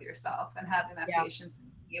comfortable with yourself and having that patience and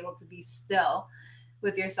being able to be still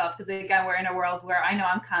with yourself. Because again, we're in a world where I know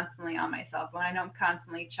I'm constantly on myself, when I know I'm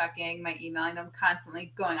constantly checking my email, I know I'm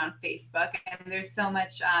constantly going on Facebook, and there's so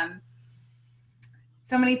much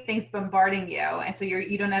so many things bombarding you, and so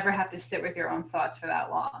you don't ever have to sit with your own thoughts for that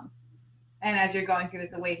long. And as you're going through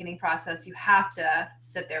this awakening process, you have to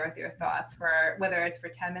sit there with your thoughts, for whether it's for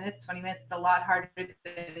 10 minutes, 20 minutes. It's a lot harder than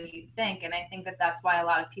you think. And I think that that's why a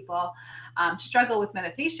lot of people struggle with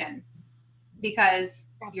meditation, because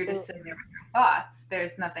you're just Absolutely. sitting there with your thoughts.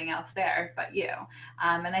 There's nothing else there but you.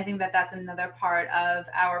 And I think that that's another part of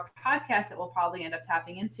our podcast that we'll probably end up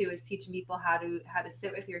tapping into, is teaching people how to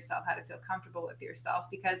sit with yourself, how to feel comfortable with yourself,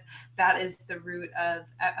 because that is the root of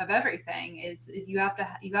everything. Is you have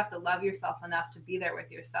to love yourself enough to be there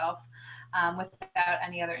with yourself, without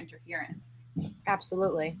any other interference.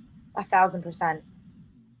 Absolutely. 1,000%.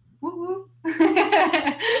 Woo woo.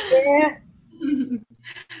 Yeah.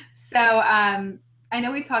 So I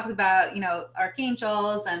know we talked about,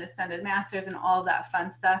 archangels and ascended masters and all that fun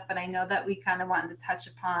stuff, but I know that we kind of wanted to touch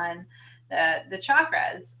upon the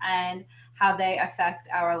chakras and how they affect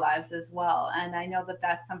our lives as well. And I know that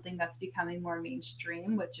that's something that's becoming more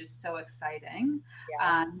mainstream, which is so exciting.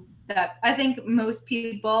 Yeah. That I think most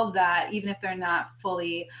people, that even if they're not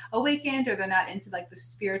fully awakened or they're not into like the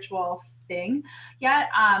spiritual thing yet,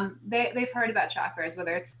 they've heard about chakras,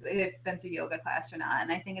 whether they've been to yoga class or not.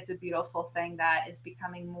 And I think it's a beautiful thing that is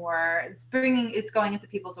becoming more, it's going into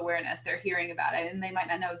people's awareness. They're hearing about it and they might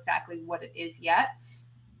not know exactly what it is yet,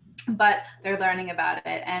 but they're learning about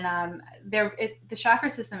it. And the chakra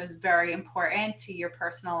system is very important to your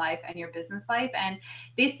personal life and your business life. And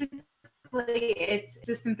basically, it's a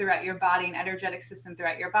system throughout your body, an energetic system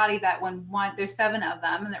throughout your body, that there's 7 of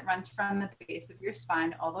them, and it runs from the base of your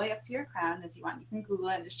spine all the way up to your crown. If you want, you can Google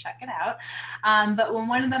it and just check it out. But when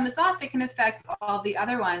one of them is off, it can affect all the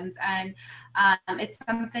other ones. And it's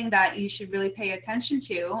something that you should really pay attention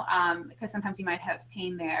to, because sometimes you might have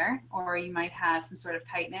pain there, or you might have some sort of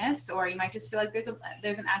tightness, or you might just feel like there's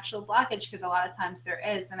an actual blockage, because a lot of times there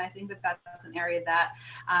is. And I think that that's an area that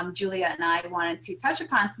Julia and I wanted to touch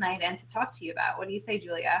upon tonight and to talk to you about. What do you say,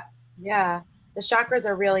 Julia? Yeah. The chakras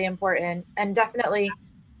are really important, and definitely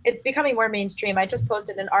it's becoming more mainstream. I just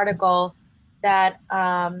posted an article that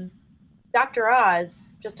Dr.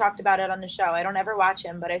 Oz just talked about it on the show. I don't ever watch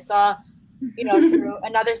him, but I saw, through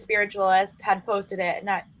another spiritualist had posted it,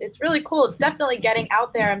 and it's really cool. It's definitely getting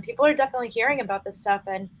out there, and people are definitely hearing about this stuff,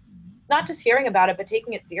 and not just hearing about it, but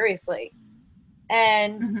taking it seriously.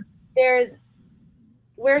 And Mm-hmm.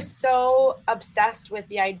 we're so obsessed with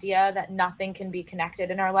the idea that nothing can be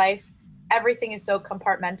connected in our life. Everything is so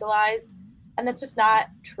compartmentalized, and that's just not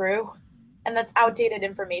true. And that's outdated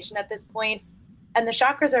information at this point. And the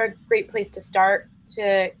chakras are a great place to start,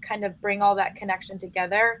 to kind of bring all that connection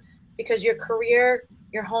together, because your career,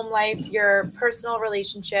 your home life, your personal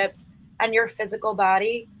relationships, and your physical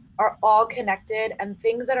body are all connected, and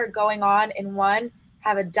things that are going on in one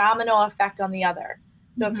have a domino effect on the other.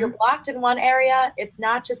 So if you're blocked in one area, it's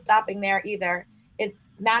not just stopping there either. It's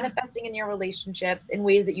manifesting in your relationships in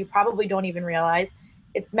ways that you probably don't even realize.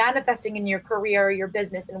 It's manifesting in your career, your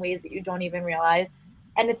business in ways that you don't even realize.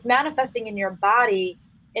 And it's manifesting in your body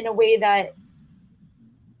in a way that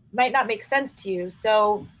might not make sense to you.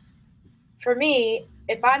 So for me,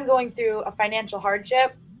 if I'm going through a financial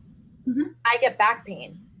hardship, Mm-hmm. I get back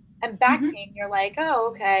pain. And back Mm-hmm. pain, you're like, oh,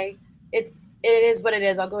 okay, it is what it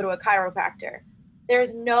is. I'll go to a chiropractor.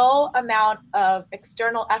 There's no amount of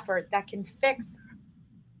external effort that can fix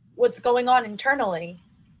what's going on internally.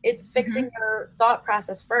 It's Mm-hmm. fixing your thought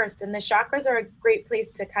process first. And the chakras are a great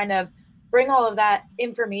place to kind of bring all of that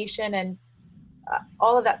information and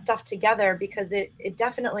all of that stuff together, because it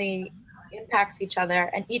definitely impacts each other.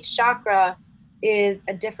 And each chakra is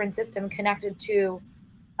a different system connected to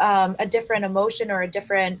a different emotion or a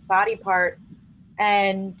different body part.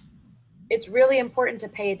 And it's really important to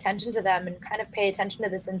pay attention to them and kind of pay attention to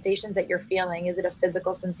the sensations that you're feeling. Is it a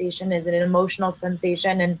physical sensation? Is it an emotional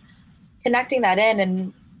sensation? And connecting that in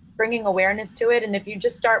and bringing awareness to it. And if you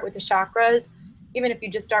just start with the chakras, even if you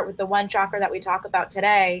just start with the one chakra that we talk about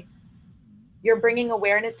today, you're bringing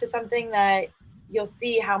awareness to something that you'll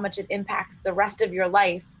see how much it impacts the rest of your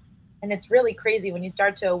life. And it's really crazy when you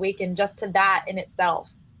start to awaken just to that in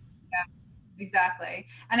itself. Exactly.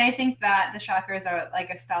 And I think that the chakras are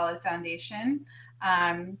like a solid foundation,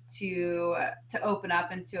 to open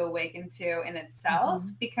up and to awaken to in itself,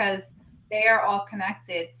 Mm-hmm. because they are all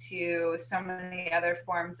connected to so many other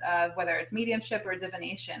forms of, whether it's mediumship or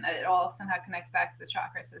divination, that it all somehow connects back to the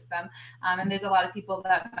chakra system. And there's a lot of people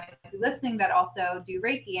that might be listening that also do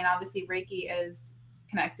Reiki, and obviously Reiki is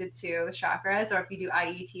connected to the chakras, or if you do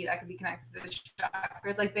IET, that could be connected to the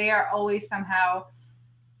chakras. Like, they are always somehow,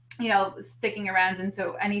 sticking around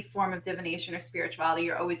into any form of divination or spirituality.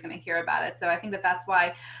 You're always going to hear about it. So I think that that's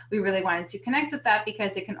why we really wanted to connect with that,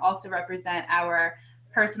 because it can also represent our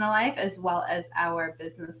personal life as well as our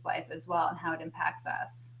business life as well, and how it impacts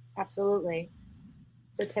us. Absolutely.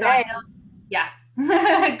 So So I today, know,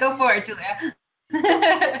 yeah, go for it, Julia.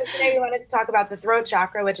 today we wanted to talk about the throat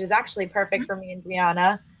chakra, which is actually perfect for me and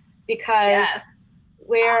Brianna, because Yes.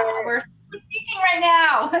 we're We're We're speaking right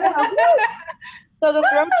now. So the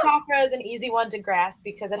throat chakra is an easy one to grasp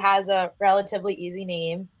because it has a relatively easy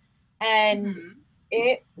name, and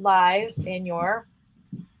it lies in your,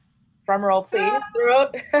 drum roll please,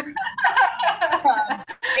 throat.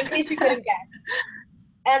 In case you couldn't guess.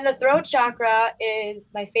 And the throat chakra is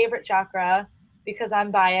my favorite chakra because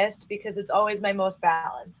I'm biased, because it's always my most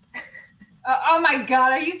balanced. Oh my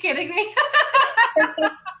God, are you kidding me?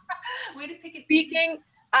 Way to pick it. Speaking,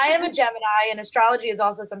 I am a Gemini, and astrology is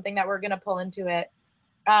also something that we're going to pull into it,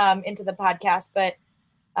 into the podcast. But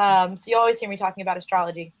so you always hear me talking about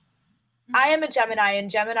astrology. I am a Gemini, and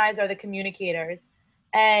Geminis are the communicators.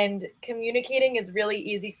 And communicating is really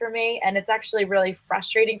easy for me, and it's actually really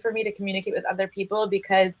frustrating for me to communicate with other people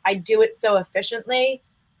because I do it so efficiently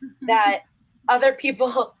that other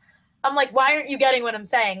people, I'm like, why aren't you getting what I'm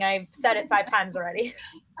saying? I've said it 5 times already.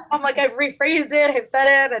 I'm like, I've rephrased it, I've said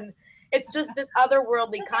it, and it's just this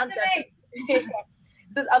otherworldly concept. It's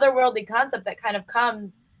this otherworldly concept that kind of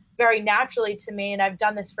comes very naturally to me, and I've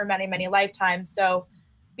done this for many, many lifetimes. So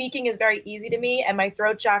speaking is very easy to me, and my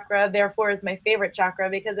throat chakra, therefore, is my favorite chakra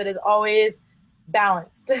because it is always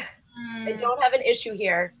balanced. I don't have an issue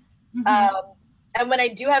here. And when I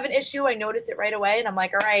do have an issue, I notice it right away, and I'm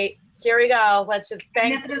like, all right, here we go. Let's just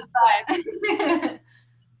bang.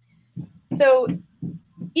 So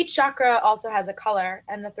each chakra also has a color,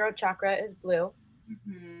 and the throat chakra is blue.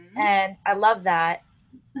 And I love that.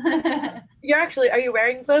 Are you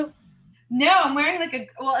wearing blue? No, I'm wearing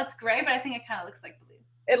like well, it's gray, but I think it kind of looks like blue.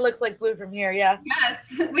 It looks like blue from here, yeah.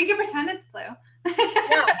 Yes, we can pretend it's blue.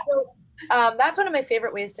 Yeah, so that's one of my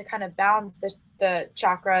favorite ways to kind of balance the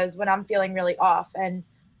chakras when I'm feeling really off. And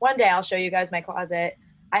one day I'll show you guys my closet.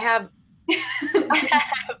 My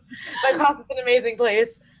closet's an amazing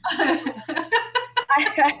place.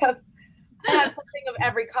 I have something of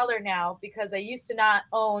every color now because I used to not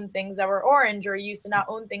own things that were orange, or used to not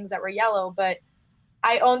own things that were yellow, but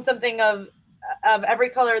I own something of every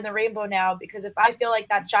color in the rainbow now, because if I feel like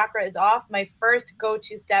that chakra is off, my first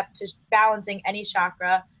go-to step to balancing any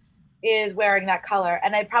chakra is wearing that color.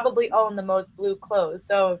 And I probably own the most blue clothes.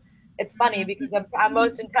 So it's funny because I'm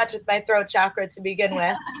most in touch with my throat chakra to begin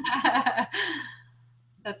with.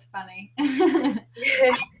 That's funny.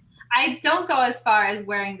 I don't go as far as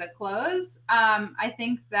wearing the clothes. I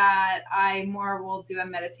think that I more will do a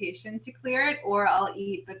meditation to clear it, or I'll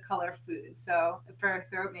eat the color food. So for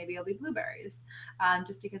throat, maybe it'll be blueberries,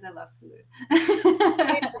 just because I love food.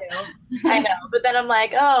 Me too. I know, but then I'm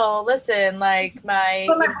like, oh, listen, like my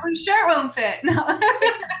blue shirt won't fit. No.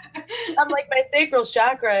 I'm like, my sacral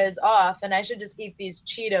chakra is off, and I should just eat these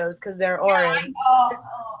Cheetos because they're orange.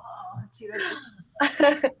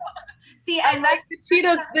 Cheetos. See, I like the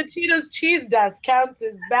Cheetos cheese dust counts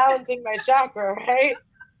as balancing my chakra, right?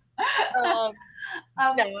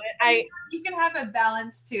 You can have a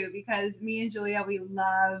balance too, because me and Julia, we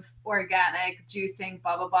love organic juicing,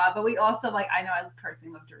 blah blah blah. But we also I know I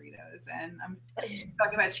personally love Doritos, and I'm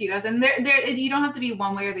talking about Cheetos, and they're you don't have to be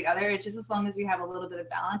one way or the other. It's just as long as you have a little bit of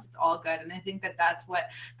balance, it's all good. And I think that that's what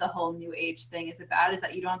the whole New Age thing is about: is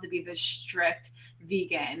that you don't have to be this strict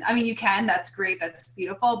vegan. I mean, you can. That's great. That's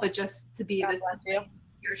beautiful. But just to be this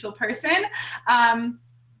spiritual person,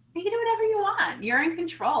 you can do whatever you want. You're in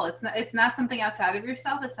control. It's not something outside of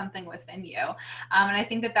yourself. It's something within you. And I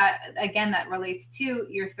think that again, that relates to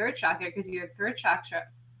your third chakra, because your third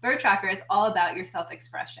chakra is all about your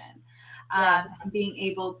self-expression, being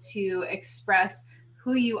able to express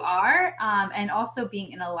who you are, and also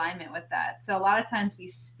being in alignment with that. So a lot of times we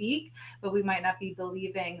speak, but we might not be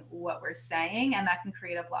believing what we're saying, and that can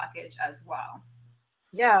create a blockage as well.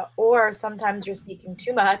 Yeah, or sometimes you're speaking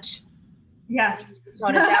too much. Yes.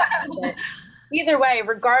 Tone it down a little bit. Either way,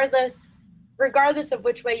 regardless of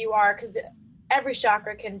which way you are, because every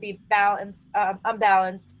chakra can be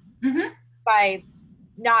unbalanced by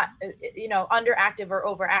not, underactive or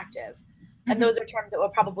overactive. And those are terms that we'll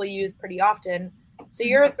probably use pretty often. So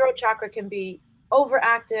your throat chakra can be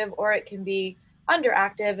overactive, or it can be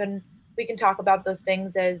underactive, and we can talk about those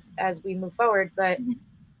things as we move forward. But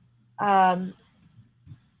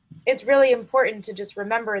it's really important to just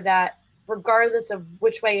remember that regardless of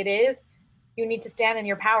which way it is, you need to stand in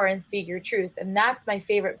your power and speak your truth. And that's my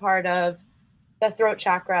favorite part of the throat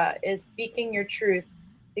chakra, is speaking your truth,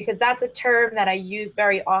 because that's a term that I use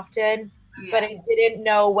very often, but I didn't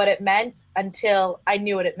know what it meant until I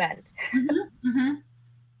knew what it meant.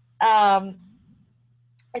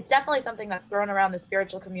 It's definitely something that's thrown around the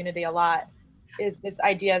spiritual community a lot, is this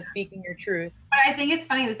idea of speaking your truth. But I think it's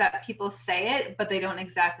funny is that people say it, but they don't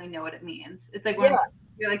exactly know what it means. It's like when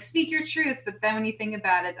you're like, speak your truth, but then when you think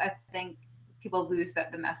about it, I think people lose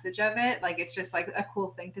the message of it. Like, it's just like a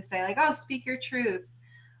cool thing to say, like, oh, speak your truth.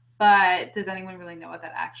 But does anyone really know what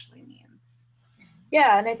that actually means?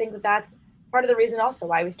 Yeah, and I think that that's part of the reason also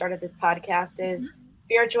why we started this podcast is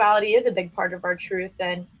spirituality is a big part of our truth,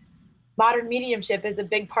 and modern mediumship is a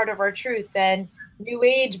big part of our truth, and new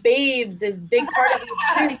age babes is a big part of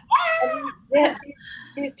our truth. And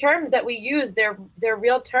these terms that we use, they're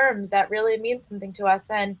real terms that really mean something to us,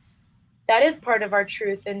 and that is part of our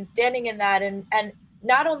truth, and standing in that, and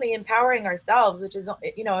not only empowering ourselves, which is,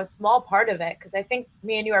 you know, a small part of it, because I think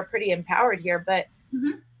me and you are pretty empowered here, but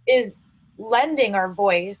is lending our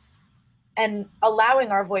voice and allowing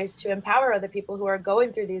our voice to empower other people who are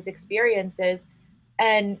going through these experiences,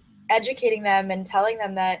 and educating them and telling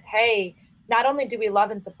them that, hey, not only do we love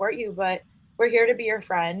and support you, but we're here to be your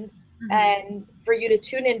friend, and for you to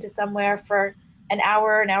tune into somewhere for an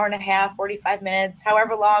hour and a half, 45 minutes,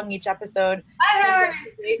 however long each episode. 5 hours.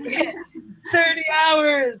 30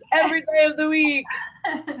 hours every day of the week.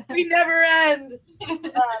 We never end.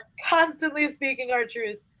 Constantly speaking our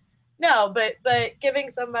truth. No, but giving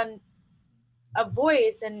someone a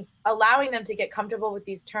voice and allowing them to get comfortable with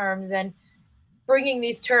these terms, and bringing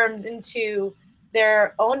these terms into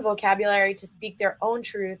their own vocabulary to speak their own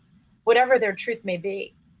truth, whatever their truth may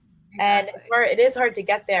be. Exactly. And it is hard to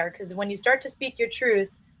get there, because when you start to speak your truth,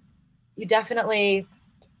 you definitely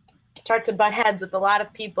start to butt heads with a lot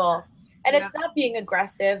of people. And it's not being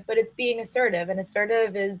aggressive, but it's being assertive. And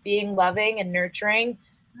assertive is being loving and nurturing.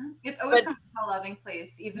 It's always from a loving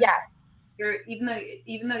place. Even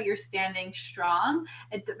though you're standing strong,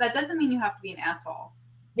 that doesn't mean you have to be an asshole.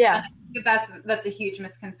 Yeah. That's a huge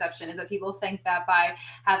misconception, is that people think that by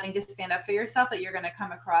having to stand up for yourself that you're going to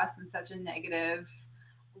come across in such a negative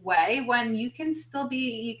way, when you can still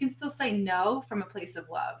say no from a place of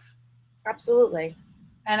love. Absolutely.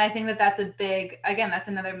 And I think that that's that's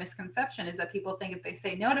another misconception, is that people think if they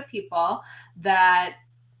say no to people that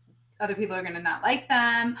other people are going to not like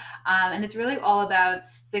them. And it's really all about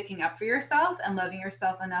sticking up for yourself and loving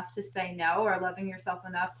yourself enough to say no, or loving yourself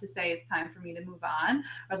enough to say it's time for me to move on,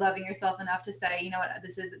 or loving yourself enough to say, you know what,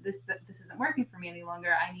 this isn't working for me any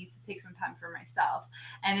longer. I need to take some time for myself.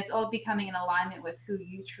 And it's all becoming in alignment with who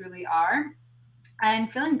you truly are,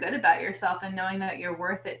 and feeling good about yourself, and knowing that you're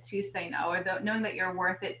worth it to say no, or knowing that you're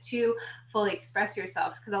worth it to fully express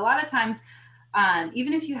yourselves. Because a lot of times,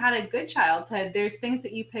 even if you had a good childhood, there's things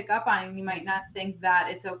that you pick up on, and you might not think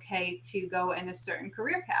that it's okay to go in a certain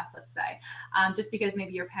career path, let's say, just because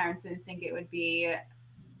maybe your parents didn't think it would be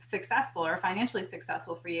successful or financially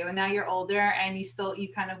successful for you. And now you're older, and you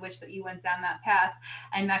kind of wish that you went down that path,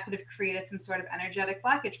 and that could have created some sort of energetic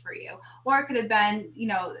blockage for you. Or it could have been,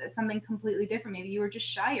 something completely different. Maybe you were just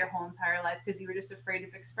shy your whole entire life because you were just afraid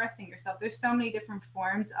of expressing yourself. There's so many different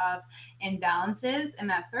forms of imbalances in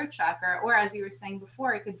that third chakra. Or, as you were saying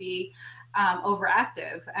before, it could be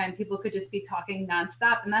overactive, and people could just be talking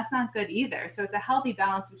nonstop, and that's not good either. So it's a healthy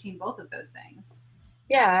balance between both of those things.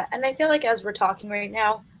 Yeah, and I feel like as we're talking right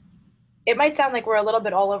now, it might sound like we're a little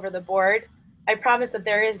bit all over the board. I promise that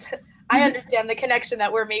I understand the connection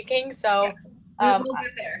that we're making. So we'll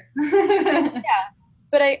get there. Yeah,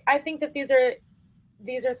 but I think that these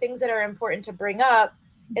are things that are important to bring up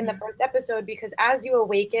in the first episode, because as you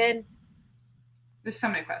awaken, there's so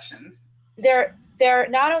many questions. There are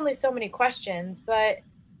not only so many questions, but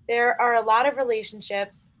there are a lot of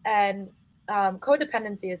relationships, and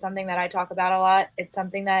codependency is something that I talk about a lot. It's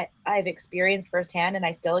something that I've experienced firsthand, and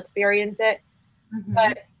I still experience it.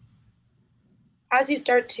 But as you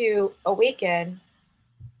start to awaken,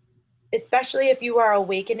 especially if you are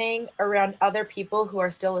awakening around other people who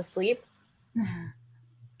are still asleep,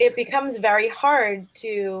 it becomes very hard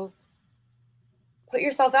to put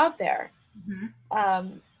yourself out there.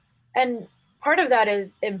 And part of that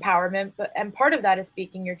is empowerment, and part of that is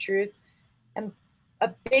speaking your truth. And a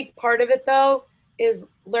big part of it, though, is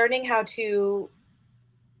learning how to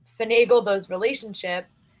finagle those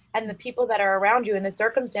relationships and the people that are around you and the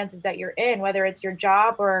circumstances that you're in, whether it's your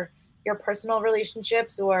job or your personal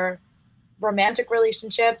relationships or romantic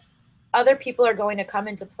relationships. Other people are going to come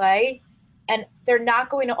into play, and they're not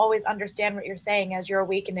going to always understand what you're saying as you're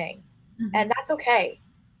awakening. And that's okay.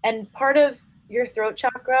 And part of your throat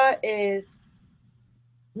chakra is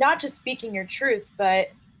not just speaking your truth, but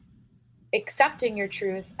accepting your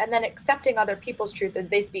truth, and then accepting other people's truth as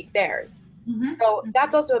they speak theirs. So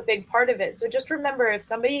that's also a big part of it. So just remember, if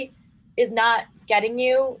somebody is not getting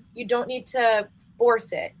you, you don't need to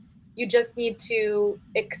force it. You just need to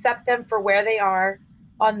accept them for where they are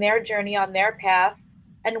on their journey, on their path,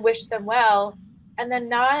 and wish them well, and then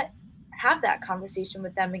not have that conversation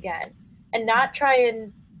with them again, and not try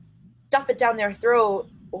and stuff it down their throat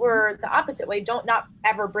or the opposite way, don't not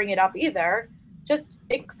ever bring it up either. Just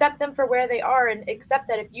accept them for where they are and accept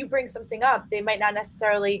that if you bring something up, they might not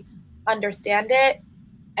necessarily understand it.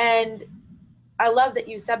 And I love that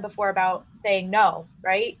you said before about saying no,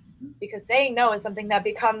 right? Because saying no is something that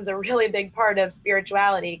becomes a really big part of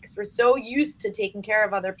spirituality because we're so used to taking care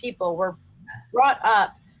of other people. We're brought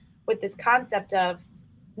up with this concept of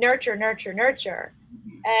nurture, nurture, nurture.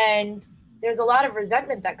 And there's a lot of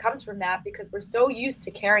resentment that comes from that because we're so used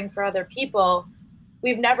to caring for other people.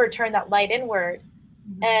 We've never turned that light inward.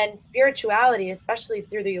 And spirituality, especially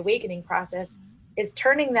through the awakening process, is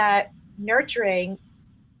turning that nurturing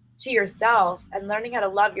to yourself and learning how to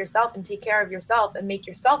love yourself and take care of yourself and make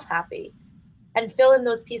yourself happy and fill in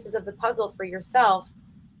those pieces of the puzzle for yourself.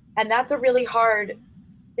 And that's a really hard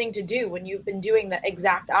thing to do when you've been doing the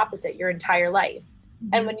exact opposite your entire life.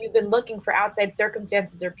 And when you've been looking for outside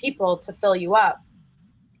circumstances or people to fill you up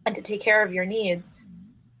and to take care of your needs.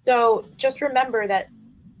 So just remember that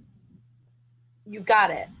you've got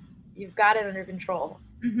it. You've got it under control.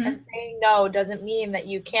 And saying no doesn't mean that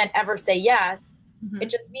you can't ever say yes.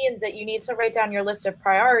 It just means that you need to write down your list of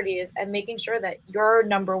priorities and making sure that you're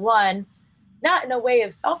number one, not in a way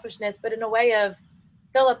of selfishness, but in a way of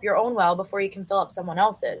fill up your own well before you can fill up someone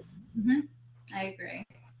else's. I agree.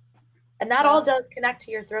 And that all does connect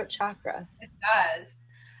to your throat chakra. It does.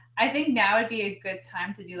 I think now would be a good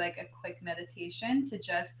time to do like a quick meditation to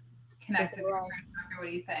just connect to the throat chakra.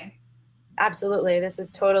 What do you think? Absolutely. This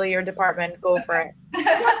is totally your department. Go for it.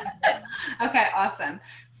 Okay, awesome.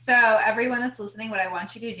 So everyone that's listening, what I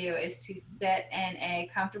want you to do is to sit in a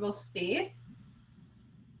comfortable space.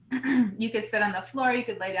 You could sit on the floor. You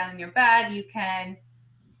could lay down in your bed. You can,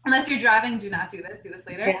 unless you're driving, do not do this. Do this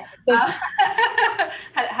later. Yeah.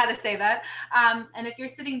 How to say that. And if you're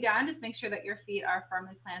sitting down, just make sure that your feet are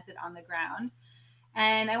firmly planted on the ground.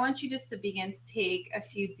 And I want you just to begin to take a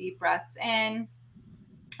few deep breaths in.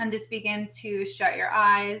 And just begin to shut your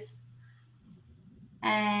eyes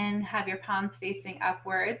and have your palms facing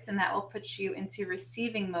upwards, and that will put you into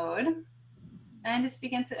receiving mode. And just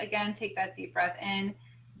begin to, again, take that deep breath in,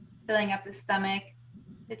 filling up the stomach,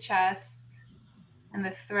 the chest, and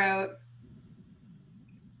the throat,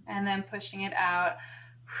 and then pushing it out.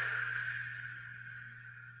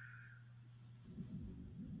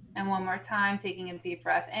 And one more time, taking a deep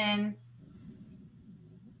breath in,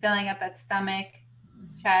 filling up that stomach,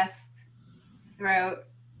 chest, throat,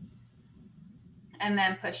 and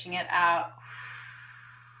then pushing it out.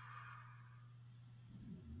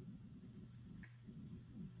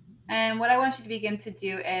 And what I want you to begin to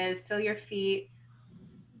do is feel your feet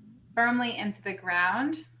firmly into the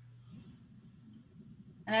ground.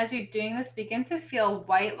 And as you're doing this, begin to feel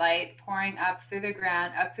white light pouring up through the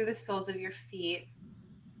ground, up through the soles of your feet.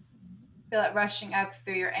 Feel it rushing up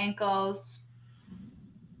through your ankles,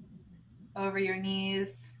 over your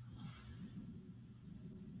knees,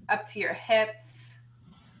 up to your hips,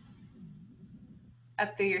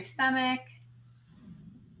 up through your stomach,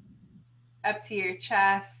 up to your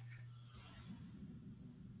chest,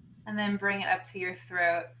 and then bring it up to your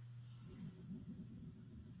throat.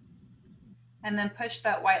 And then push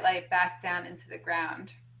that white light back down into the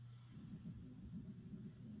ground.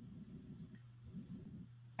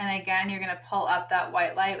 And again, you're going to pull up that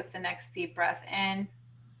white light with the next deep breath in.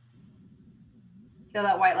 Feel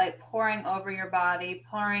that white light pouring over your body,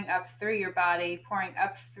 pouring up through your body, pouring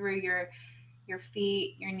up through your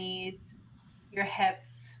feet, your knees, your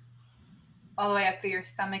hips, all the way up through your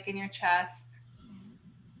stomach and your chest.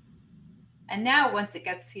 And now once it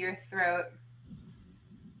gets to your throat,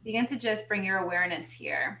 begin to just bring your awareness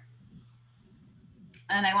here.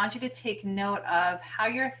 And I want you to take note of how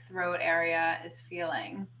your throat area is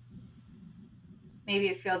feeling. Maybe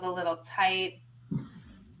it feels a little tight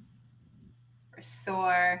or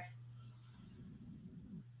sore.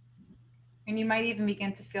 And you might even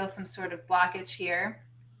begin to feel some sort of blockage here.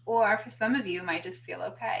 Or for some of you, it might just feel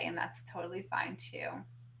okay, and that's totally fine too.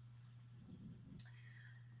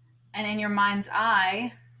 And in your mind's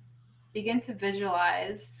eye, begin to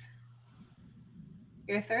visualize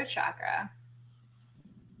your third chakra.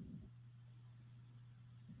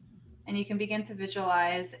 And you can begin to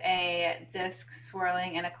visualize a disc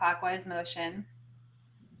swirling in a clockwise motion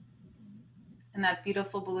in that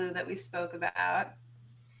beautiful blue that we spoke about.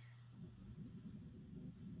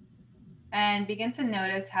 And begin to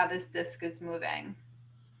notice how this disc is moving.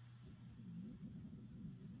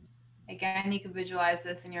 Again, you can visualize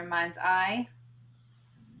this in your mind's eye,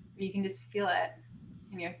 or you can just feel it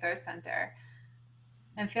in your third center.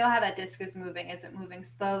 And feel how that disc is moving. Is it moving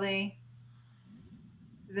slowly?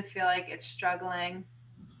 Does it feel like it's struggling?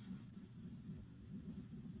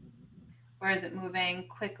 Or is it moving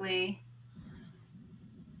quickly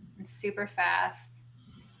and super fast?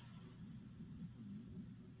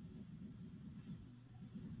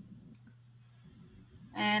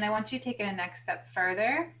 And I want you to take it a next step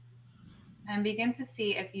further and begin to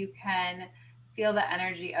see if you can feel the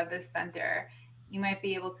energy of this center. You might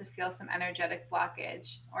be able to feel some energetic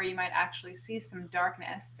blockage, or you might actually see some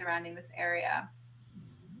darkness surrounding this area.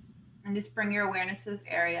 And just bring your awareness to this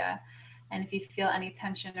area. And if you feel any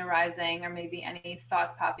tension arising or maybe any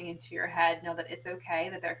thoughts popping into your head, know that it's okay,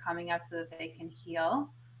 that they're coming up so that they can heal.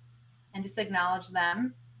 And just acknowledge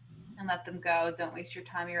them and let them go. Don't waste your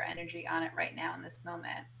time or your energy on it right now in this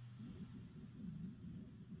moment.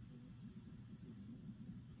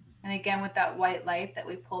 And again, with that white light that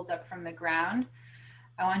we pulled up from the ground,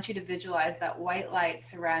 I want you to visualize that white light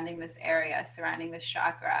surrounding this area, surrounding this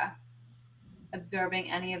chakra, absorbing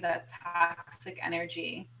any of that toxic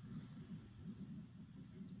energy.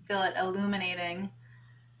 Feel it illuminating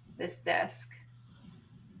this disc.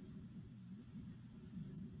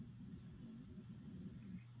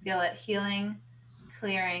 Feel it healing,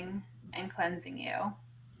 clearing, and cleansing you.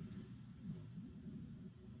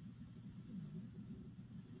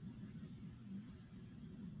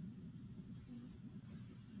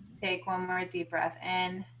 Take one more deep breath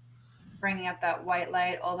in, bringing up that white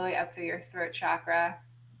light all the way up through your throat chakra,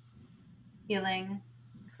 healing,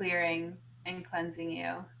 clearing, and cleansing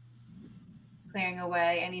you. Clearing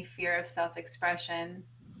away any fear of self-expression.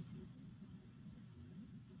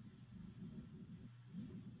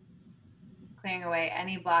 Clearing away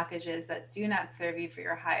any blockages that do not serve you for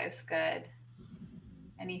your highest good.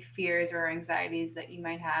 Any fears or anxieties that you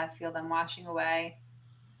might have, feel them washing away.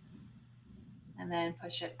 And then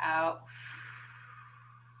push it out.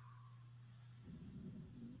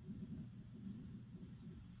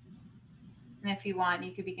 And if you want,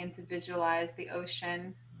 you could begin to visualize the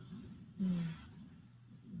ocean. You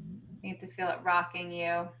get to feel it rocking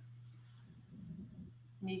you.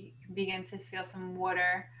 You can begin to feel some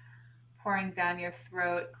water pouring down your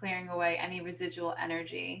throat, clearing away any residual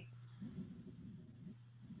energy.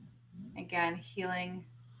 Again, healing,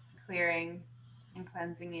 clearing, and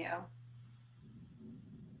cleansing you.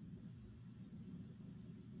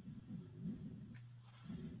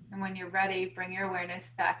 And when you're ready, bring your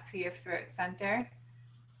awareness back to your throat center.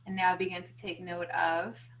 And now begin to take note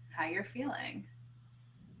of how you're feeling.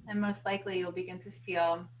 And most likely you'll begin to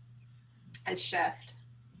feel a shift.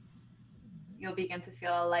 You'll begin to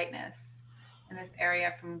feel a lightness in this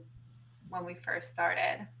area from when we first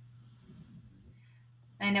started.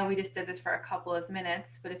 And I know we just did this for a couple of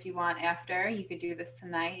minutes, but if you want after, you could do this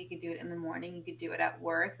tonight. You could do it in the morning. You could do it at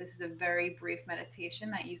work. This is a very brief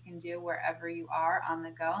meditation that you can do wherever you are on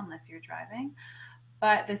the go, unless you're driving.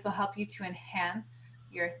 But this will help you to enhance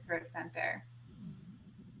your throat center.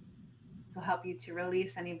 This will help you to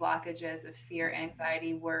release any blockages of fear,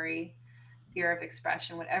 anxiety, worry, fear of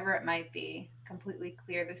expression, whatever it might be. Completely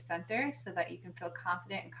clear the center so that you can feel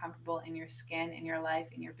confident and comfortable in your skin, in your life,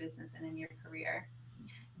 in your business, and in your career.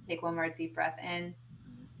 Take one more deep breath in.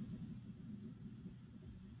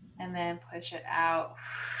 And then push it out.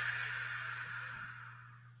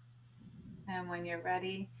 And when you're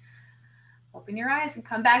ready, open your eyes and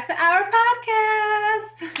come back to our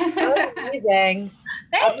podcast. That was amazing.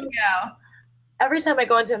 Thank you. Every time I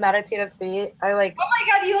go into a meditative state, I like. Oh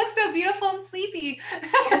my God, you look so beautiful and sleepy.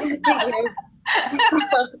 Thank you.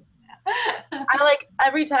 I like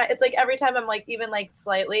every time. It's like every time I'm like even like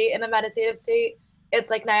slightly in a meditative state, it's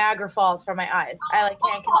like Niagara Falls for my eyes. I like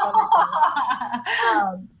can't control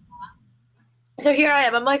myself. So here I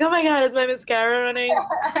am. I'm like, oh my God, is my mascara running?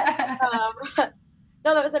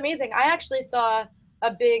 No, that was amazing. I actually saw a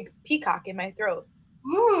big peacock in my throat.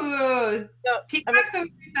 Ooh, So, peacocks always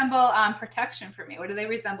resemble protection for me. What do they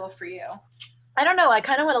resemble for you? I don't know. I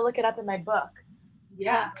kind of want to look it up in my book.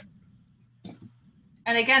 Yeah.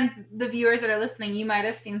 And again, the viewers that are listening, you might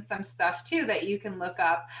have seen some stuff too that you can look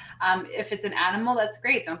up. If it's an animal, that's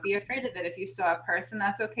great. Don't be afraid of it. If you saw a person,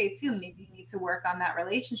 that's okay too. Maybe you need to work on that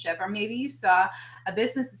relationship, or maybe you saw a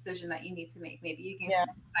business decision that you need to make. Maybe you can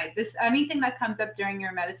decide this. Anything that comes up during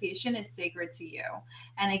your meditation is sacred to you.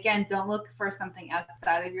 And again, don't look for something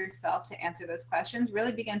outside of yourself to answer those questions.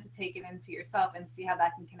 Really begin to take it into yourself and see how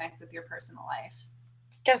that can connect with your personal life.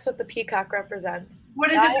 Guess what the peacock represents? What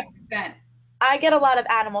does it represent? I get a lot of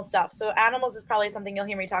animal stuff. So animals is probably something you'll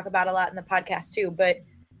hear me talk about a lot in the podcast too. But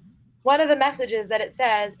one of the messages that it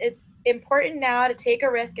says, it's important now to take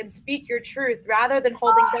a risk and speak your truth rather than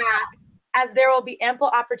holding back, as there will be ample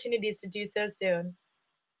opportunities to do so soon.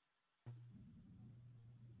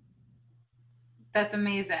 That's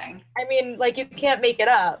amazing. I mean, like, you can't make it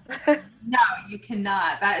up. No, you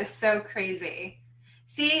cannot. That is so crazy.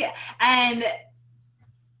 See, and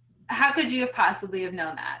how could you have possibly have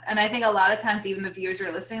known that? And I think a lot of times, even the viewers who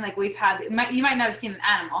are listening, like we've had, you might not have seen an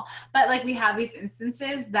animal, but like we have these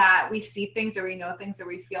instances that we see things or we know things or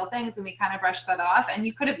we feel things and we kind of brush that off. And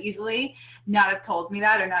you could have easily not have told me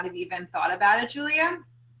that or not have even thought about it, Julia.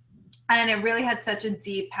 And it really had such a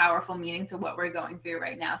deep, powerful meaning to what we're going through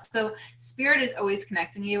right now. So spirit is always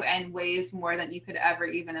connecting you in ways more than you could ever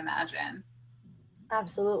even imagine.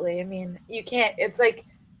 Absolutely. I mean, it's like,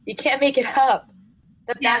 you can't make it up.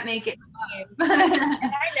 Can't make it and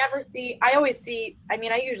I always see, I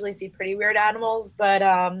mean, I usually see pretty weird animals, but,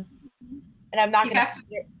 and I'm not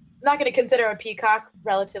going to consider a peacock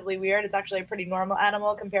relatively weird. It's actually a pretty normal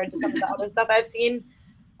animal compared to some of the other stuff I've seen.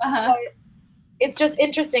 Uh-huh. It's just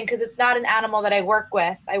interesting because it's not an animal that I work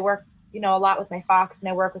with. I work, a lot with my fox and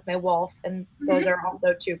I work with my wolf, and those are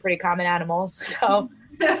also two pretty common animals. So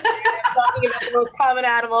I'm talking about the most common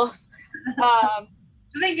animals.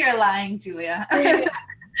 I think you're lying, Julia.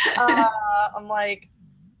 I'm like,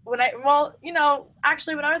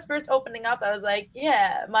 actually when I was first opening up, I was like,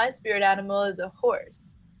 yeah, my spirit animal is a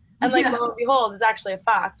horse. And like, lo and behold, it's actually a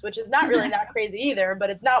fox, which is not really that crazy either,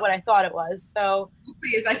 but it's not what I thought it was. So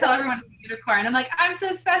please, I tell everyone it's a unicorn. I'm like, I'm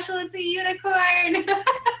so special, it's a unicorn.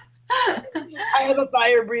 I have a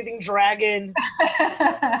fire-breathing dragon.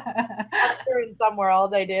 I'm sure in some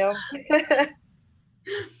world I do.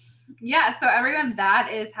 Yeah, so everyone,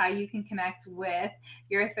 that is how you can connect with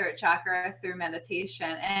your third chakra through meditation.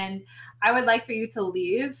 And I would like for you to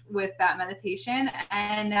leave with that meditation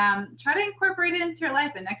and try to incorporate it into your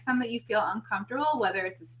life. The next time that you feel uncomfortable, whether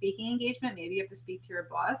it's a speaking engagement, maybe you have to speak to your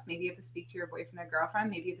boss, maybe you have to speak to your boyfriend or girlfriend,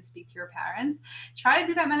 maybe you have to speak to your parents, try to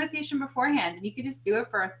do that meditation beforehand. And you could just do it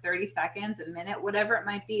for 30 seconds, a minute, whatever it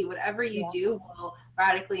might be. Whatever you do will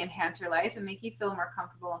radically enhance your life and make you feel more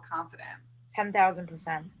comfortable and confident.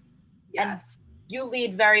 10,000%. Yes. And you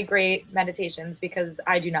lead very great meditations because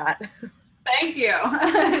I do not. Thank you.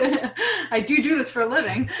 I do this for a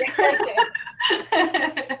living.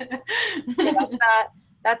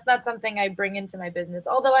 That's not something I bring into my business.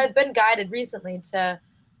 Although I've been guided recently to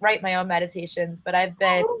write my own meditations, but I've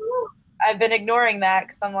been ignoring that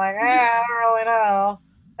because I'm like, I don't really know.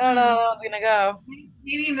 I don't know how it's gonna go.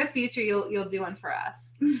 Maybe in the future you'll do one for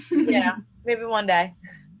us. Yeah, maybe one day.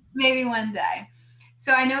 Maybe one day.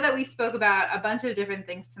 So I know that we spoke about a bunch of different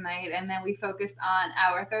things tonight, and then we focused on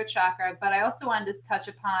our third chakra, but I also wanted to touch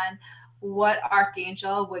upon what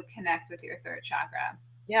archangel would connect with your third chakra.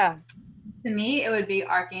 Yeah. To me, it would be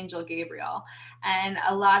Archangel Gabriel. And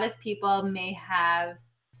a lot of people may have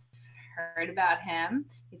heard about him.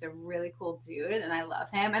 He's a really cool dude and I love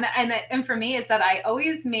him. And for me, it's that I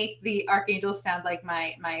always make the archangels sound like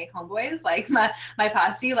my homeboys, like my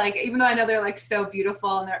posse. Like, even though I know they're like so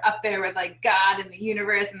beautiful and they're up there with like God and the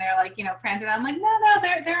universe and they're like, prancing around, I'm like,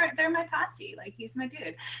 no, they're my posse. Like, he's my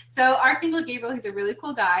dude. So Archangel Gabriel, he's a really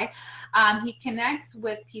cool guy. He connects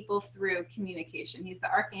with people through communication. He's the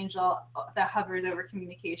archangel that hovers over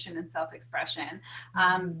communication and self-expression.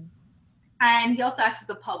 And he also acts as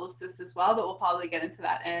a publicist as well, but we'll probably get into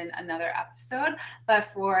that in another episode. But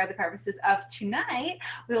for the purposes of tonight,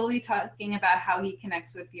 we'll be talking about how he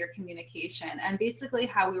connects with your communication. And basically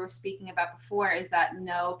how we were speaking about before is that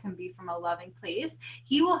no can be from a loving place.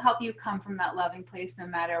 He will help you come from that loving place no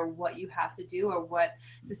matter what you have to do or what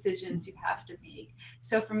decisions you have to make.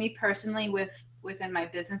 So for me personally, within my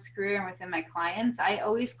business career and within my clients, I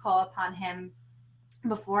always call upon him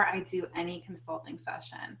before I do any consulting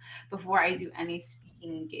session, before I do any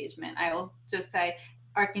speaking engagement. I will just say,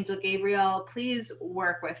 Archangel Gabriel, please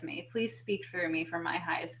work with me. Please speak through me for my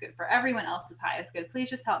highest good, for everyone else's highest good. Please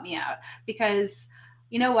just help me out. Because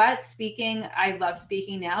you know what? Speaking, I love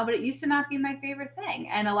speaking now, but it used to not be my favorite thing.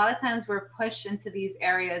 And a lot of times we're pushed into these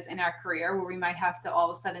areas in our career where we might have to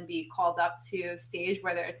all of a sudden be called up to stage,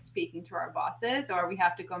 whether it's speaking to our bosses or we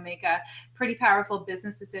have to go make a pretty powerful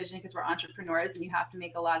business decision because we're entrepreneurs and you have to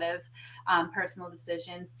make a lot of personal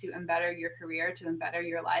decisions to better your career, to better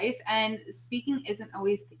your life. And speaking isn't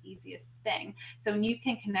always the easiest thing. So when you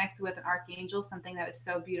can connect with an archangel, something that is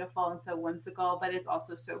so beautiful and so whimsical, but is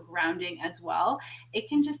also so grounding as well, it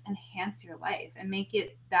can just enhance your life and make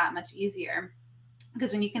it that much easier.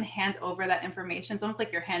 Because when you can hand over that information, it's almost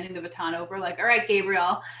like you're handing the baton over, like, all right,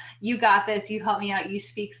 Gabriel, you got this, you help me out, you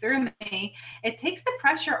speak through me. It takes the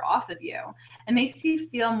pressure off of you. It makes you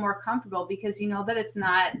feel more comfortable because you know that it's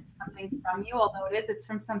not something from you, although it is, it's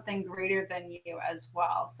from something greater than you as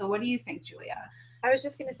well. So what do you think, Julia? I was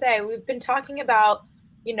just going to say, we've been talking about,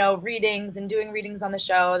 readings and doing readings on the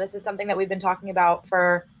show. This is something that we've been talking about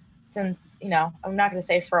for since, you know, I'm not going to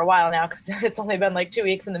say for a while now because it's only been like 2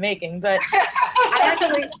 weeks in the making, but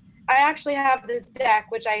I actually have this deck,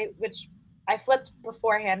 which I flipped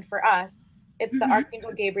beforehand for us. It's the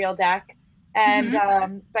Archangel Gabriel deck,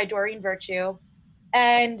 and by Doreen Virtue.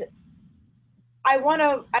 And I want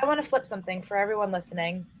to flip something for everyone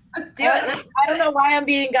listening. Let's do it. I don't know why I'm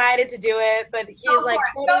being guided to do it, but he's like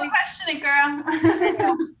totally. Don't question it,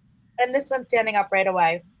 girl. And this one's standing up right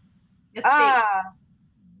away. Let's see.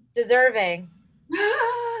 Deserving.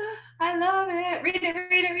 I love it. Read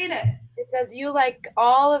it. It says, you, like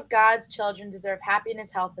all of God's children, deserve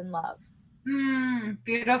happiness, health, and love.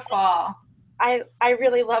 Beautiful. I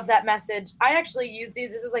really love that message. I actually use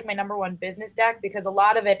these. This is like my number one business deck because a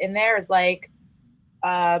lot of it in there is like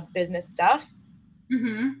business stuff.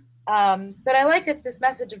 But I like that this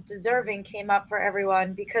message of deserving came up for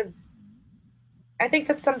everyone because I think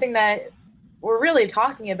that's something that we're really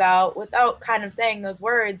talking about without kind of saying those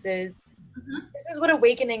words is this is what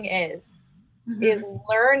awakening is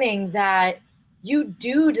learning that you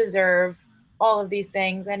do deserve all of these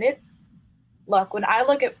things. And look, when I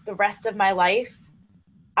look at the rest of my life,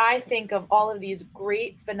 I think of all of these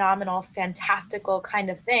great, phenomenal, fantastical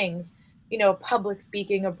kind of things, you know, public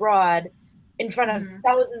speaking abroad in front of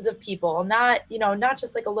thousands of people, not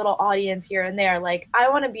just like a little audience here and there. Like I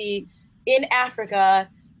want to be in Africa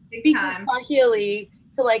speaking Swahili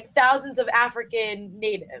to like thousands of African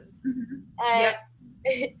natives. And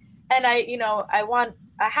and I want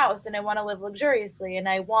a house and I want to live luxuriously and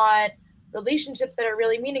I want relationships that are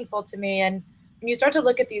really meaningful to me. And when you start to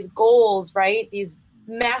look at these goals, right, these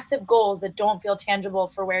massive goals that don't feel tangible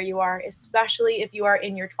for where you are, especially if you are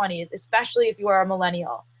in your 20s, especially if you are a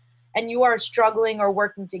millennial and you are struggling or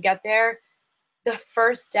working to get there, the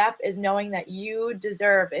first step is knowing that you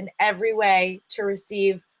deserve in every way to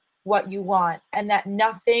receive what you want and that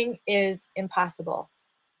nothing is impossible.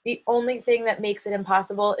 The only thing that makes it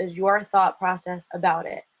impossible is your thought process about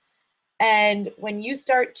it. And when you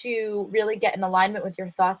start to really get in alignment with your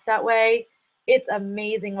thoughts that way, it's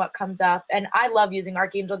amazing what comes up. And I love using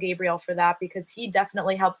Archangel Gabriel for that because he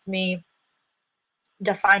definitely helps me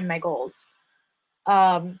define my goals.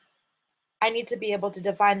 I need to be able to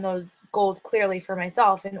define those goals clearly for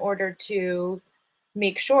myself in order to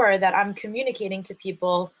make sure that I'm communicating to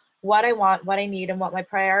people what I want, what I need, and what my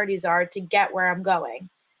priorities are to get where I'm going.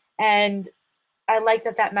 And I like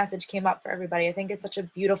that message came up for everybody. I think it's such a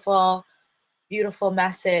beautiful, beautiful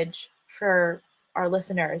message for our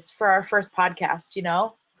listeners, for our first podcast, you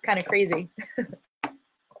know? It's kind of crazy.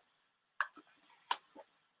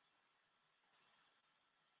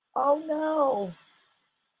 Oh no.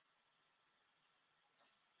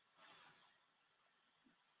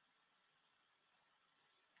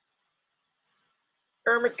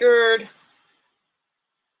 Ermagerd.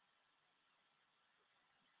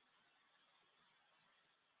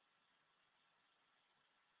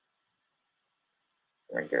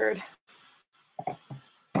 Ermagerd.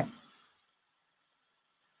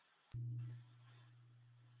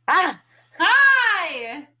 Ah!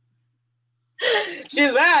 Hi!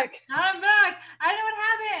 She's back. I'm back. I know what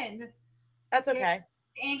happened. That's okay.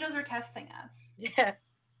 The angels were testing us. Yeah.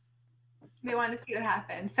 They wanted to see what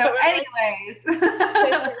happened. So anyways,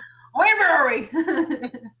 where were we?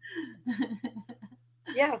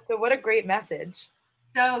 Yeah, so what a great message.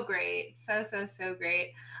 So great. So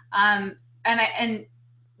great. And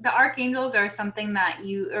the archangels are something that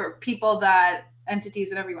entities,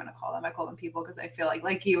 whatever you want to call them. I call them people because I feel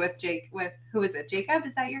like you with who is it? Jacob?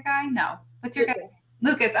 Is that your guy? No. What's your guy?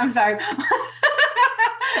 Lucas. I'm sorry.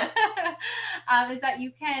 Is that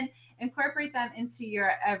you can incorporate them into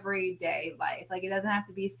your everyday life. Like it doesn't have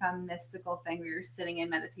to be some mystical thing where you're sitting in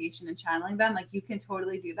meditation and channeling them. Like you can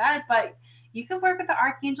totally do that, but you can work with the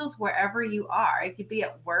archangels wherever you are. It could be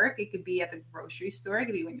at work. It could be at the grocery store. It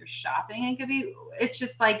could be when you're shopping. It's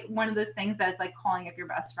just like one of those things that it's like calling up your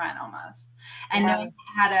best friend almost and knowing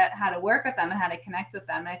how to work with them and how to connect with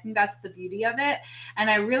them. And I think that's the beauty of it. And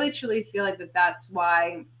I really, truly feel like that's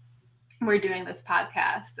why we're doing this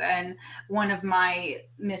podcast. And one of my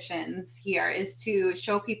missions here is to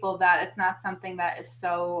show people that it's not something that is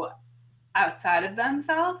so outside of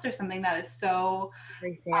themselves or something that is so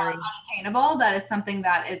unattainable, that it's something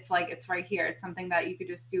that it's like, it's right here. It's something that you could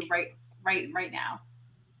just do right now.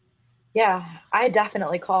 Yeah, I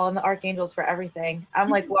definitely call on the archangels for everything. I'm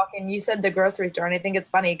like walking, you said the grocery store, and I think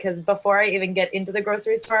it's funny because before I even get into the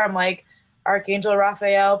grocery store, I'm like, Archangel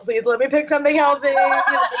Raphael, please let me pick something healthy.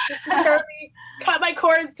 Cut my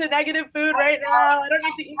cords to negative food right now. I don't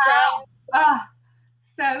need to eat that. Oh,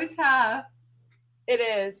 so tough. It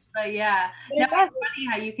is. But yeah, But no, it it's does. funny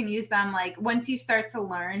how you can use them. Like once you start to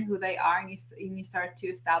learn who they are and you start to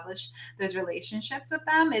establish those relationships with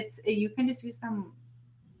them, you can just use them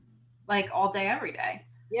like all day, every day.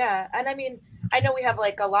 Yeah. And I mean, I know we have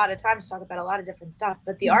like a lot of time to talk about a lot of different stuff,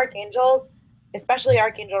 but the archangels, especially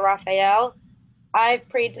Archangel Raphael, I've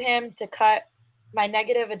prayed to him to cut my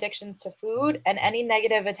negative addictions to food and any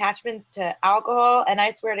negative attachments to alcohol. And I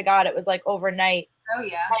swear to God, it was like overnight, Oh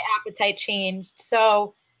yeah. my appetite changed.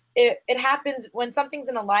 So it happens when something's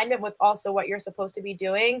in alignment with also what you're supposed to be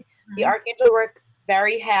doing. The Mhm. archangel works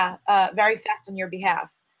very fast on your behalf.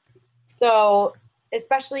 So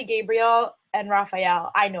especially Gabriel and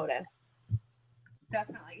Raphael, I notice.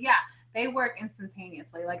 Definitely. Yeah. They work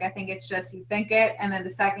instantaneously. Like I think it's just you think it and then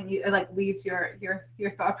the second you it like leaves your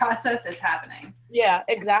thought process, it's happening. Yeah,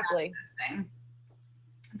 exactly. This thing.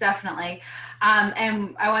 Definitely.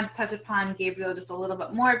 And I want to touch upon Gabriel just a little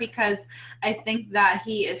bit more because I think that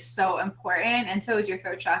he is so important, and so is your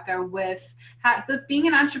third chakra with being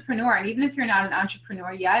an entrepreneur. And even if you're not an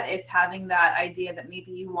entrepreneur yet, it's having that idea that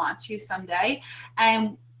maybe you want to someday.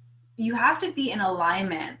 And you have to be in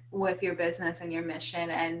alignment with your business and your mission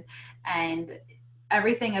and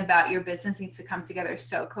everything about your business needs to come together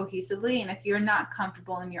so cohesively. And if you're not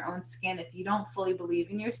comfortable in your own skin, if you don't fully believe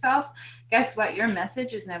in yourself, guess what? Your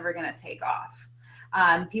message is never going to take off.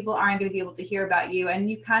 People aren't going to be able to hear about you, and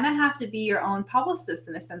you kind of have to be your own publicist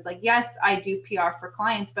in a sense. Like, yes, I do PR for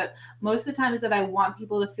clients, but most of the time is that I want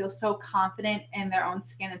people to feel so confident in their own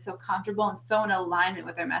skin and so comfortable and so in alignment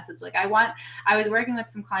with their message. Like I was working with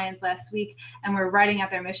some clients last week and we're writing out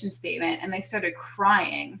their mission statement, and they started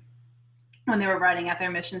crying when they were writing out their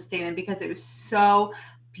mission statement because it was so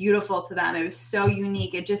beautiful to them. It was so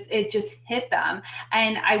unique. It just hit them.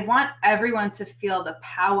 And I want everyone to feel the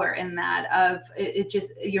power in that of it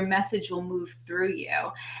just your message will move through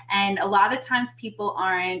you. And a lot of times people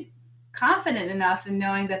aren't confident enough in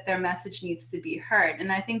knowing that their message needs to be heard.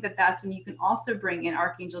 And I think that that's when you can also bring in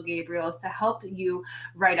Archangel Gabriel to help you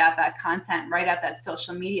write out that content, write out that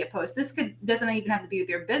social media post. Doesn't even have to be with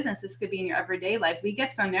your business. This could be in your everyday life. We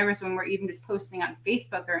get so nervous when we're even just posting on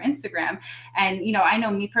Facebook or Instagram. And, I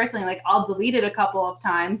know me personally, like I'll delete it a couple of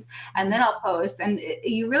times and then I'll post. And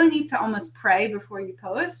you really need to almost pray before you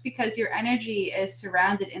post because your energy is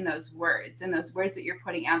surrounded in those words that you're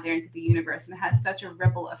putting out there into the universe. And it has such a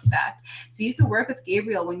ripple effect. So you can work with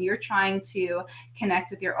Gabriel when you're trying to connect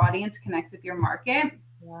with your audience, connect with your market.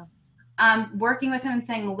 Yeah. Working with him and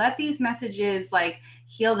saying, let these messages like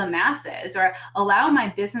heal the masses or allow my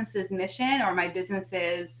business's mission or my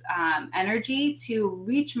business's energy to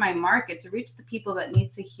reach my market, to reach the people that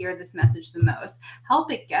need to hear this message the most.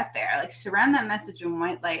 Help it get there. Like surround that message in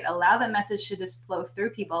white light. Allow that message to just flow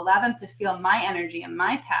through people. Allow them to feel my energy and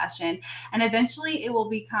my passion. And eventually it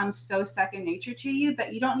will become so second nature to you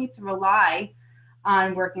that you don't need to rely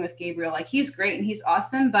on working with Gabriel. Like he's great and he's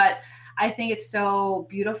awesome, but I think it's so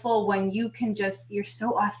beautiful when you're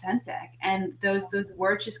so authentic and those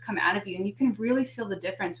words just come out of you and you can really feel the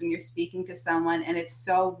difference when you're speaking to someone and it's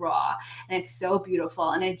so raw and it's so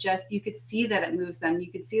beautiful and you could see that it moves them.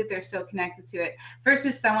 You could see that they're so connected to it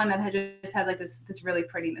versus someone that just has like this really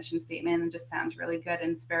pretty mission statement and just sounds really good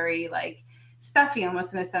and it's very like stuffy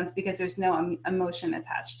almost in a sense because there's no emotion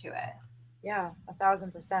attached to it. Yeah,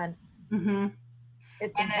 1,000%. Mm-hmm.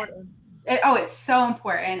 It's important. It's so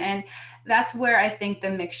important. And that's where I think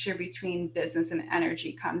the mixture between business and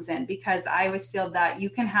energy comes in because I always feel that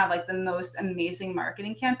you can have like the most amazing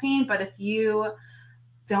marketing campaign, but if you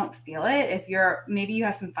don't feel it, if maybe you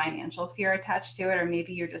have some financial fear attached to it, or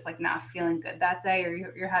maybe you're just like not feeling good that day, or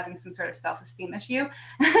you're having some sort of self-esteem issue,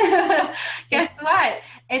 guess what?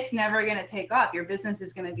 It's never going to take off. Your business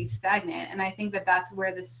is going to be stagnant. And I think that that's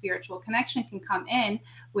where the spiritual connection can come in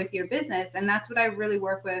with your business. And that's what I really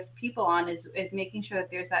work with people on is making sure that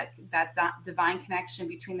there's that divine connection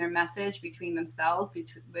between their message, between themselves,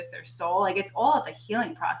 with their soul. Like it's all of the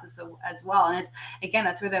healing process as well. And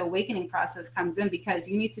that's where the awakening process comes in because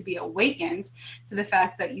you need to be awakened to the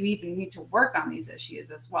fact that you even need to work on these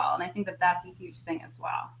issues as well. And I think that that's a huge thing as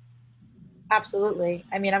well. Absolutely.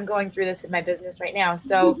 I mean, I'm going through this in my business right now.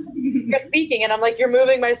 So you're speaking and I'm like, you're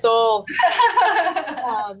moving my soul.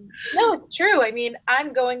 No, it's true. I mean,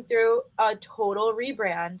 I'm going through a total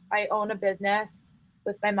rebrand. I own a business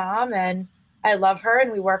with my mom and I love her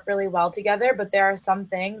and we work really well together. But there are some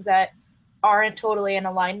things that aren't totally in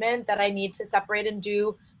alignment that I need to separate and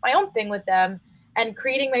do my own thing with them. And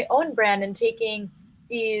creating my own brand and taking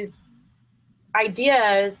these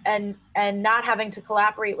ideas and not having to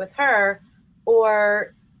collaborate with her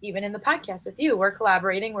or even in the podcast with you, we're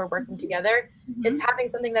collaborating, we're working together. Mm-hmm. It's having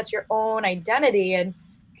something that's your own identity and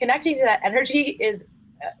connecting to that energy is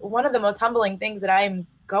one of the most humbling things that I'm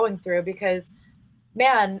going through, because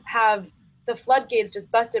man, have the floodgates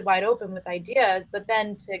just busted wide open with ideas, but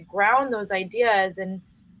then to ground those ideas. And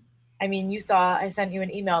I mean, you saw, I sent you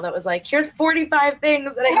an email that was like, here's 45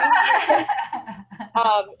 things that I need.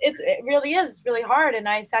 It really is really hard. And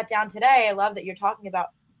I sat down today. I love that you're talking about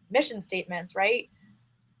mission statements, right?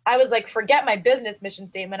 I was like, forget my business mission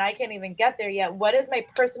statement. I can't even get there yet. What is my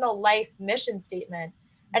personal life mission statement?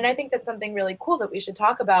 And I think that's something really cool that we should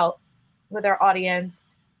talk about with our audience.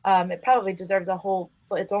 It probably deserves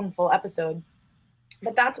its own full episode.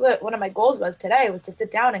 But that's what one of my goals was today, was to sit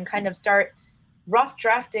down and kind of start rough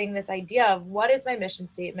drafting this idea of what is my mission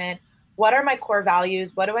statement? What are my core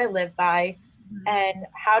values? What do I live by? Mm-hmm. And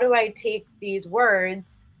how do I take these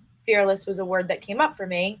words? Fearless was a word that came up for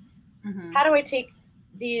me. Mm-hmm. How do I take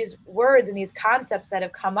these words and these concepts that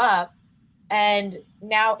have come up and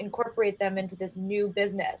now incorporate them into this new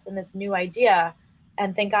business and this new idea?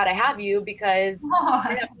 And thank God I have you, because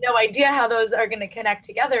I have no idea how those are going to connect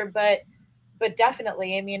together. But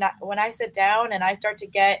definitely, I mean, when I sit down and I start to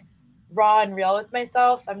get raw and real with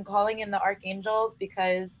myself, I'm calling in the archangels,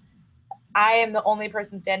 because I am the only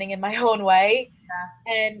person standing in my own way.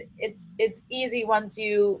 Yeah. And it's easy once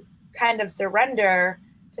you kind of surrender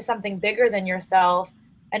to something bigger than yourself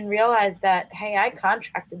and realize that, hey, I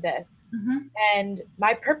contracted this. Mm-hmm. And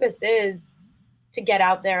my purpose is to get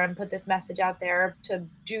out there and put this message out there, to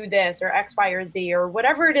do this or X, Y, or Z, or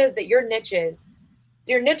whatever it is that your niche is.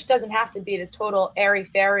 So your niche doesn't have to be this total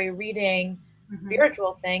airy-fairy reading, mm-hmm.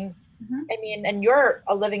 spiritual thing. Mm-hmm. I mean, and you're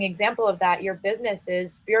a living example of that. Your business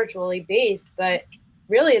is spiritually based, but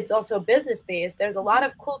really it's also business based. There's a lot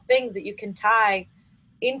of cool things that you can tie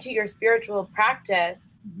into your spiritual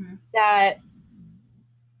practice, mm-hmm. that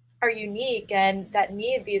are unique and that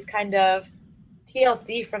need these kind of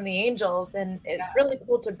TLC from the angels. And it's really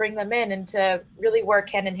cool to bring them in and to really work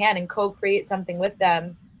hand in hand and co-create something with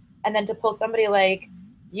them. And then to pull somebody like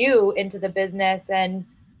you into the business and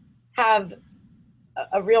have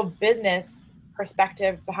a real business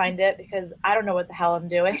perspective behind it, because I don't know what the hell I'm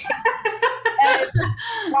doing. And,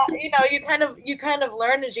 you kind of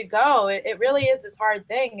learn as you go. It really is this hard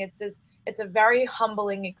thing. It's a very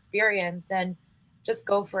humbling experience, and just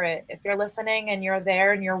go for it. If you're listening and you're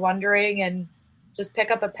there and you're wondering, and just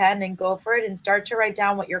pick up a pen and go for it and start to write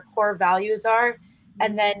down what your core values are,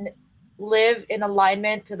 and then live in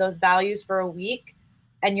alignment to those values for a week,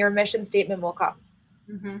 and your mission statement will come.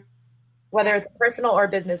 Mm-hmm. Whether it's a personal or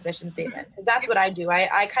business mission statement. Because that's what I do.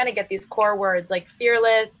 I kind of get these core words like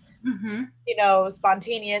fearless, mm-hmm.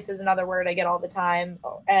 Spontaneous is another word I get all the time.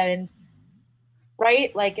 And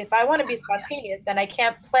right, like if I want to be spontaneous, then I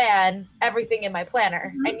can't plan everything in my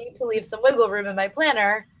planner. Mm-hmm. I need to leave some wiggle room in my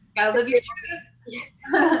planner. Gotta live your truth.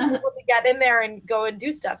 Able to get in there and go and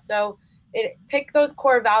do stuff. So pick those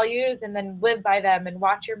core values and then live by them, and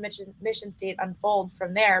watch your mission state unfold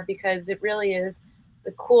from there, because it really is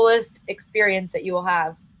the coolest experience that you will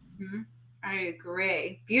have. Mm-hmm. I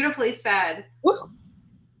agree. Beautifully said. Woo.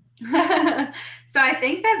 So I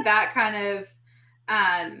think that kind of,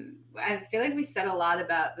 I feel like we said a lot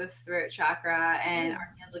about the throat chakra and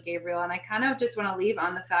Archangel Gabriel, and I kind of just want to leave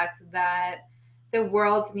on the fact that the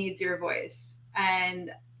world needs your voice. And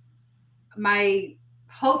my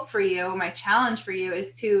hope for you, my challenge for you,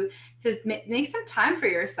 is to make some time for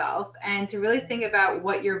yourself and to really think about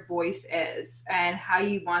what your voice is and how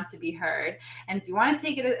you want to be heard. And if you want to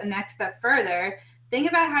take it a next step further, think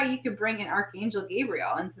about how you could bring an Archangel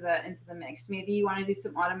Gabriel into the mix. Maybe you want to do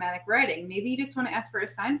some automatic writing. Maybe you just want to ask for a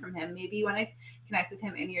sign from him. Maybe you want to connect with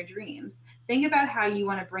him in your dreams. Think about how you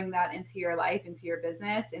want to bring that into your life, into your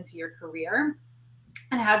business, into your career,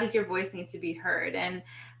 and how does your voice need to be heard. And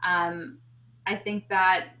I think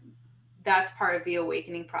that's part of the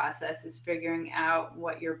awakening process, is figuring out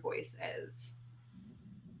what your voice is.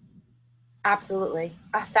 Absolutely.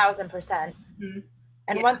 1,000%. Mm-hmm.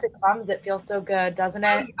 And once it comes, it feels so good, doesn't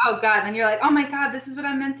it? Oh God. And you're like, oh my God, this is what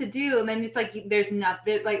I'm meant to do. And then it's like, there's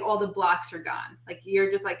nothing, like all the blocks are gone. Like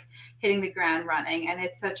you're just like hitting the ground running. And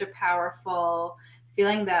it's such a powerful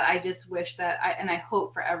feeling that I just wish that I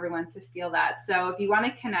hope for everyone to feel that. So if you want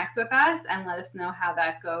to connect with us and let us know how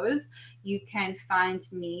that goes, you can find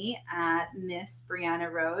me at Miss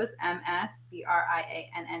Brianna Rose,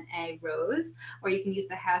 MSBRIANNA Rose, or you can use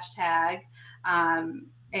the hashtag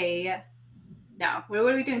what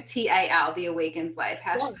are we doing? TAL, The Awakens Life,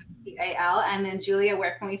 hashtag TAL. And then Julia,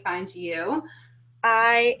 where can we find you?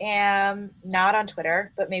 I am not on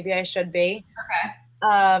Twitter, but maybe I should be.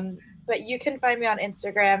 Okay. But you can find me on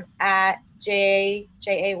Instagram at JAY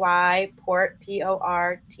Port,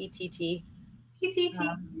 PORTTT.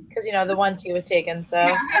 because the 1 T was taken.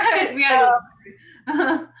 So, Yeah.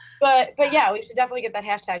 but yeah, we should definitely get that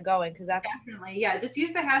hashtag going because that's definitely, yeah. Just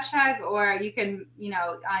use the hashtag, or you can,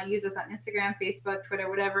 use us on Instagram, Facebook, Twitter,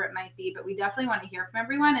 whatever it might be. But we definitely want to hear from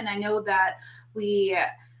everyone. And I know that we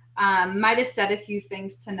might have said a few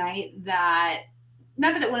things tonight that,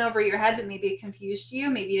 not that it went over your head, but maybe it confused you.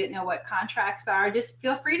 Maybe you didn't know what contracts are. Just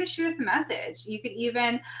feel free to shoot us a message. You could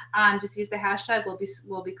even just use the hashtag.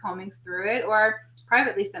 We'll be combing through it, or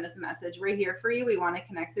privately send us a message. We're here for you. We want to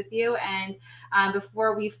connect with you. And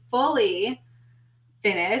before we fully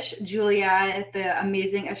finish, Julia, the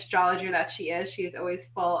amazing astrologer that she is always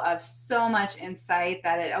full of so much insight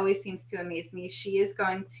that it always seems to amaze me. She is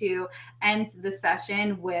going to end the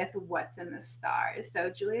session with what's in the stars. So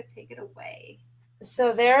Julia, take it away.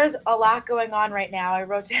 So there's a lot going on right now. I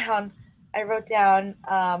wrote down a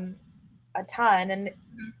ton, and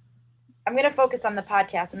I'm going to focus on the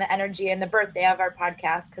podcast and the energy and the birthday of our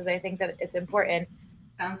podcast because I think that it's important.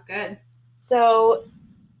 Sounds good. So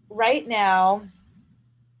right now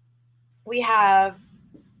we have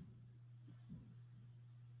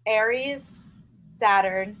Aries,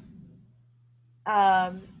 Saturn.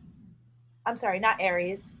 I'm sorry, not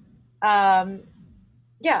Aries.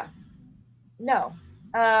 Yeah. No.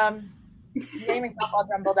 Getting myself all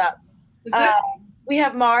jumbled up. We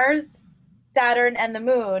have Mars, Saturn, and the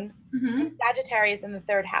Moon, Sagittarius in the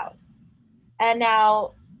 3rd house. And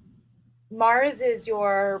now Mars is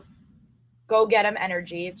your go-get-em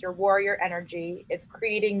energy. It's your warrior energy. It's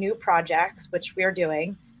creating new projects, which we're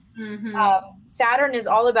doing. Saturn is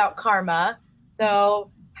all about karma.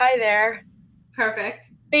 So, hi there.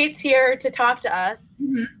 Perfect. Fate's here to talk to us.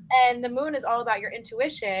 And the Moon is all about your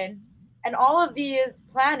intuition. And all of these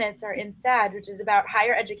planets are in Sag, which is about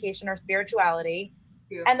higher education or spirituality.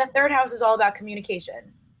 And the 3rd house is all about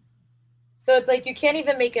communication. So it's like you can't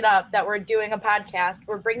even make it up that we're doing a podcast.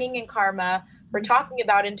 We're bringing in karma. We're talking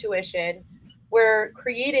about intuition. We're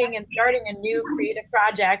creating and starting a new creative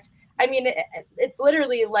project. I mean, it's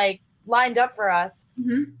literally like lined up for us.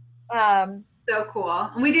 So cool.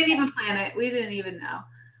 And we didn't even plan it. We didn't even know.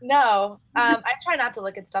 No, I try not to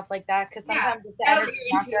look at stuff like that because sometimes if the energy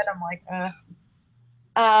is not good, I'm like,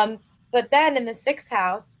 But then in the 6th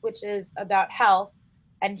house, which is about health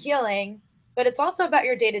and healing, but it's also about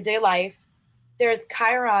your day-to-day life, there's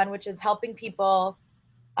Chiron, which is helping people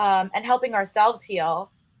and helping ourselves heal.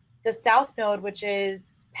 The South Node, which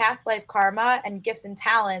is past life karma and gifts and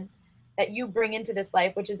talents that you bring into this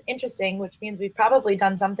life, which is interesting, which means we've probably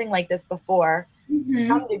done something like this before to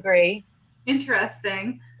some degree.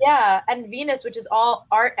 Interesting. Yeah, and Venus, which is all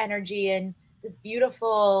art energy and this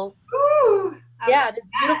beautiful, this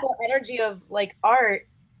beautiful energy of like art,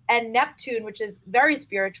 and Neptune, which is very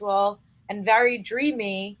spiritual and very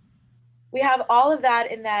dreamy. We have all of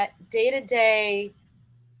that in that day-to-day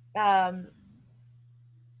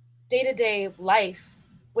life,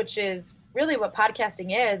 which is really what podcasting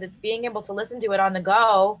is. It's being able to listen to it on the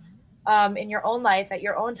go, in your own life, at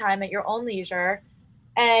your own time, at your own leisure.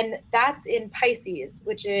 And that's in Pisces,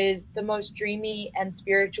 which is the most dreamy and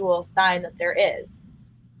spiritual sign that there is.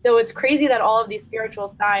 So it's crazy that all of these spiritual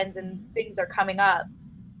signs and things are coming up.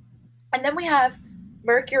 And then we have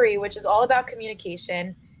Mercury, which is all about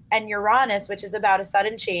communication, and Uranus, which is about a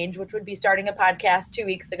sudden change, which would be starting a podcast 2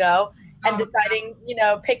 weeks ago and deciding,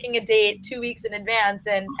 picking a date 2 weeks in advance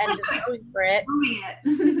and just going for it.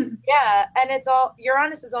 Yeah, and it's all,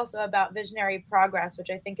 Uranus is also about visionary progress,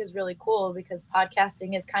 which I think is really cool because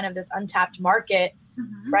podcasting is kind of this untapped market,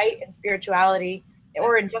 right, in spirituality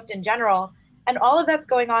or just in general. And all of that's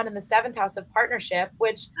going on in the 7th house of partnership,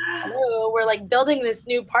 which, we're like building this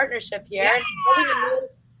new partnership here. Yeah.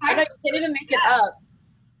 I know you can't even make it up.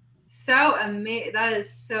 So amazing. That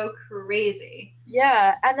is so crazy.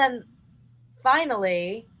 Yeah, and then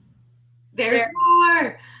finally, there's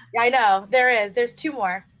more. Yeah, I know, there is. There's 2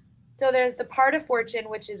 more. So there's the part of fortune,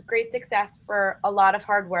 which is great success for a lot of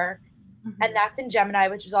hard work. And that's in Gemini,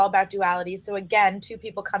 which is all about duality. So again, 2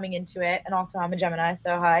 people coming into it. And also I'm a Gemini,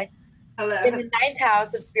 so hi. Hello. In the 9th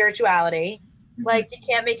house of spirituality, like you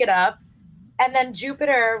can't make it up. And then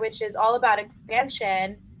Jupiter, which is all about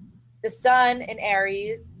expansion. The Sun in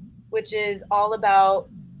Aries, which is all about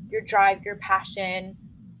your drive, your passion,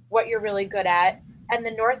 what you're really good at. And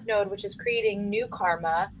the North Node, which is creating new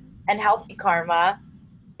karma and healthy karma,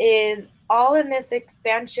 is all in this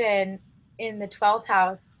expansion in the 12th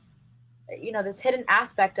house, this hidden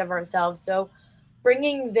aspect of ourselves. So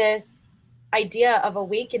bringing this idea of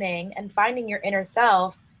awakening and finding your inner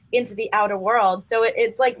self into the outer world. So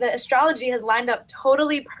it's like the astrology has lined up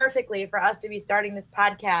totally perfectly for us to be starting this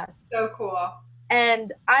podcast. So cool.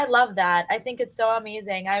 And I love that. I think it's so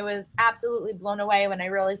amazing. I was absolutely blown away when I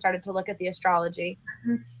really started to look at the astrology.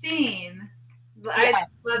 That's insane. I Yeah,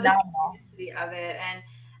 just love the phenomenal. synchronicity of it. And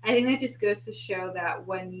I think that just goes to show that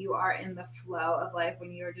when you are in the flow of life,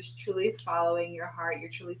 when you're just truly following your heart, you're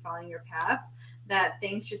truly following your path, that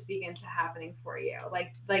things just begin to happening for you.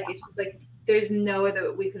 Like it's like there's no way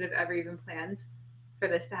that we could have ever even planned for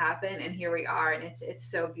this to happen. And here we are, and it's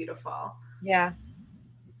so beautiful. Yeah.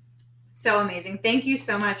 So amazing. Thank you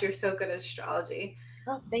so much. You're so good at astrology.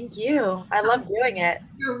 Oh, thank you. I love doing it.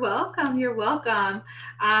 You're welcome. You're welcome.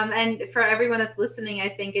 And for everyone that's listening, I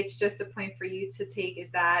think it's just a point for you to take is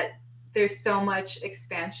that there's so much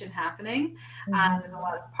expansion happening. There's a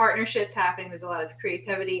lot of partnerships happening. There's a lot of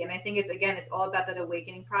creativity. And I think it's all about that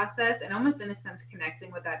awakening process and almost in a sense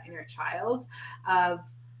connecting with that inner child of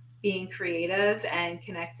being creative and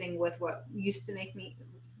connecting with what used to make me,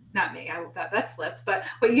 not me, that slipped, but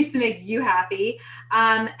what used to make you happy.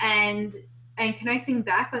 And connecting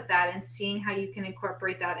back with that and seeing how you can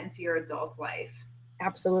incorporate that into your adult life.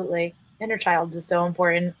 Absolutely. Inner child is so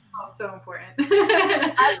important. Oh, so important.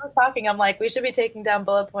 As we're talking, I'm like, we should be taking down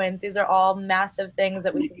bullet points. These are all massive things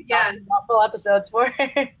that we can talk full episodes for.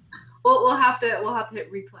 we'll have to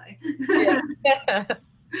hit replay. Yeah.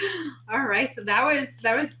 All right. So that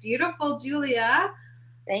was beautiful, Julia.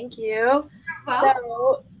 Thank you. Well,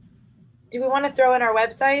 so, do we want to throw in our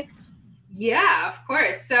websites? Yeah, of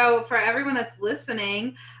course. So for everyone that's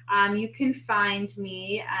listening, you can find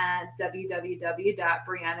me at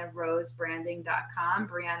www.briannarosebranding.com.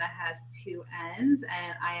 Brianna has 2 N's,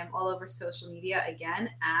 and I am all over social media again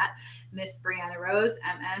at Miss Brianna Rose,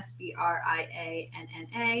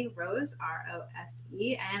 MSBRIANNA, Rose, ROSE.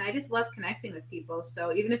 And I just love connecting with people.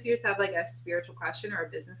 So even if you just have like a spiritual question or a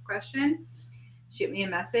business question, shoot me a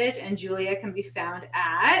message. And Julia can be found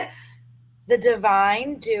at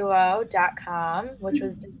thedivineduo.com, which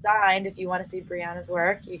was designed, if you want to see Brianna's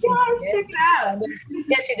work, you can see it. Check it out.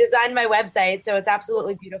 Yeah, she designed my website, so it's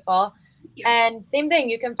absolutely beautiful. And same thing,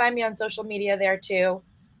 you can find me on social media there too,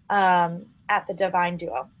 at The Divine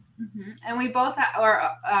Duo. Mm-hmm. And we both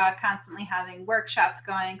are constantly having workshops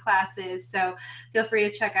going, classes. So feel free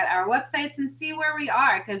to check out our websites and see where we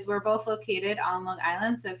are, because we're both located on Long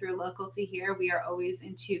Island. So if you're local to here, we are always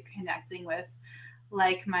into connecting with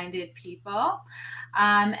like-minded people.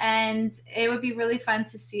 And it would be really fun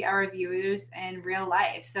to see our viewers in real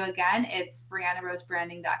life. So again, it's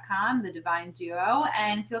BriannaRoseBranding.com, The Divine Duo,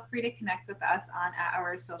 and feel free to connect with us on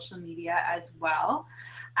our social media as well.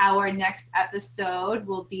 Our next episode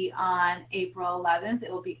will be on April 11th.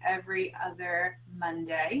 It will be every other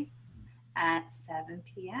Monday at 7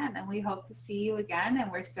 p.m. And we hope to see you again. And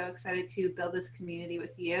we're so excited to build this community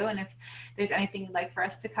with you. And if there's anything you'd like for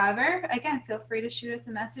us to cover, again, feel free to shoot us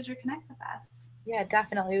a message or connect with us. Yeah,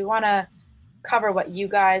 definitely. We want to cover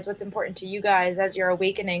what's important to you guys as you're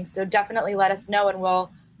awakening. So definitely let us know, and we'll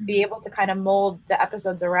be able to kind of mold the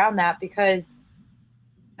episodes around that, because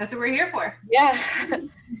that's what we're here for. Yeah.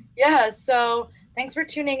 Yeah. So thanks for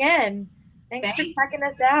tuning in. Thanks for checking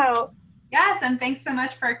us out. Yes, and thanks so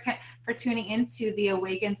much for tuning into The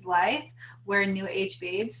Awakened Life, where New Age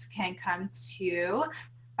babes can come to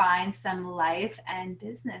find some life and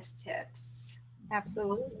business tips.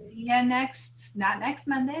 Absolutely. Yeah, not next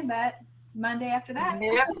Monday, but Monday after that.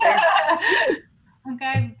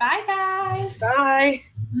 Okay, bye guys. Bye.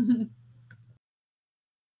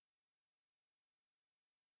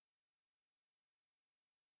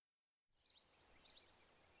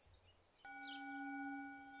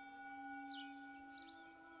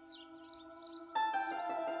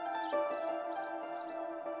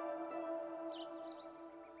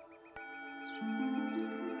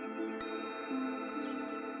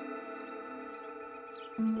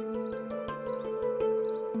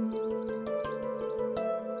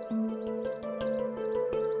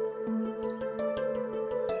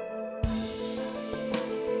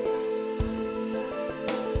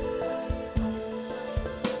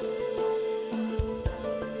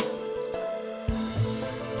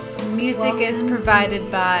 Music is provided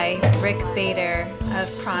by Rick Bader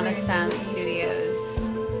of Prana Sound Studios.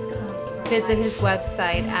 Visit his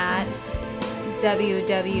website at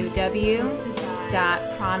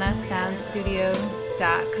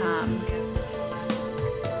www.pranasoundstudio.com.